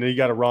following you, and then you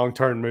got a Wrong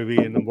Turn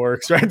movie in the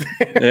works right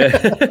there.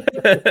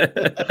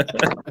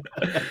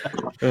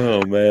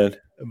 Oh man.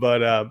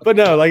 But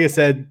no, like I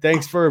said,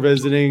 thanks for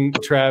visiting,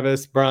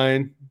 Travis,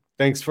 Brian.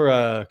 Thanks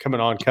for coming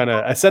on.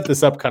 I set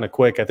this up kind of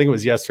quick. I think it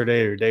was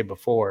yesterday or day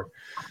before.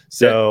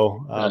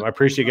 So I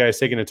appreciate you guys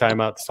taking the time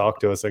out to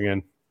talk to us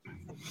again.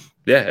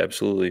 Yeah,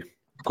 absolutely.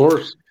 Of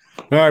course.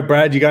 All right,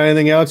 Brad, you got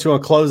anything else? You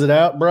want to close it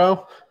out,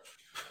 bro?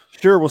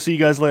 Sure. We'll see you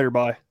guys later.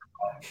 Bye.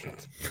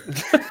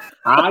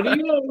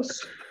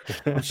 Adios.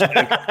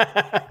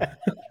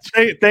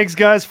 Thanks,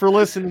 guys, for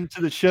listening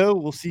to the show.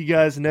 We'll see you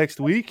guys next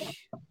week.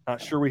 Not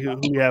sure who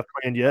we have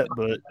planned yet,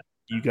 but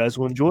you guys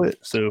will enjoy it.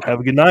 So have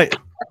a good night.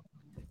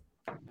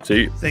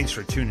 See you. Thanks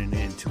for tuning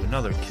in to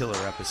another killer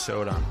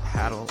episode on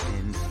Paddle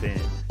and Fin.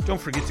 Don't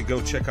forget to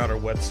go check out our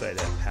website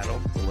at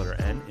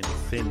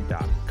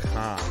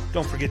paddle_and_fin.com.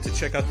 Don't forget to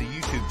check out the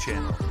YouTube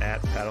channel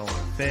at Paddle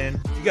and Fin.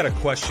 If you got a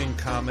question,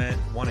 comment,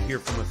 want to hear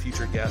from a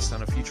future guest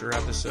on a future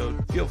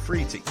episode, feel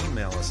free to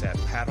email us at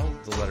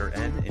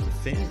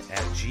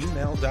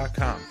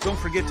paddle_and_fin@gmail.com. Don't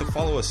forget to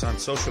follow us on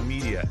social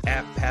media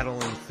at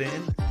Paddle and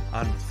Fin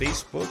on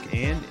Facebook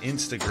and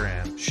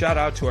Instagram. Shout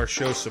out to our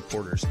show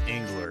supporters,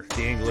 Angler.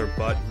 The Angler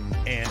button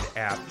and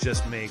app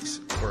just makes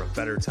for a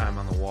better time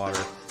on the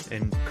water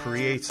and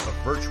creates a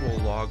virtual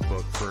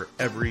logbook for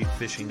every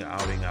fishing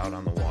outing out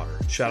on the water.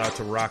 Shout out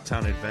to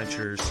Rocktown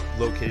Adventures,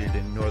 located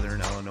in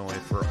Northern Illinois,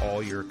 for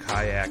all your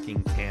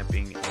kayaking,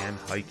 camping, and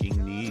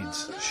hiking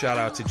needs. Shout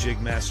out to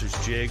Jigmasters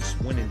Jigs.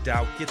 When in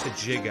doubt, get the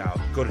jig out.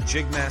 Go to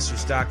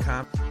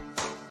jigmasters.com.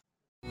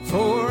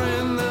 4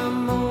 in the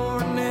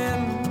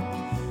morning.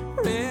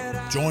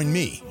 Join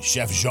me,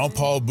 Chef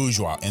Jean-Paul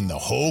Bourgeois, and the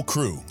whole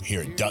crew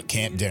here at Duck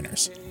Camp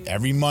Dinners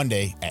every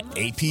Monday at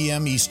 8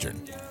 p.m. Eastern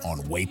on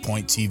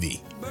Waypoint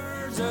TV.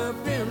 Birds up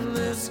in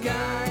the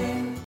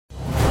sky.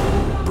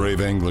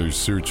 Brave anglers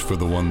search for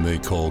the one they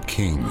call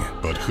king,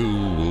 but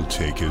who will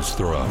take his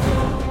throne?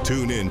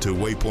 Tune in to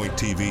Waypoint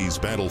TV's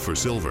Battle for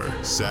Silver,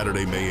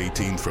 Saturday, May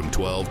 18th from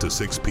 12 to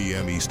 6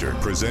 p.m. Eastern,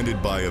 presented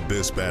by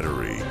Abyss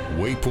Battery.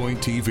 Waypoint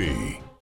TV.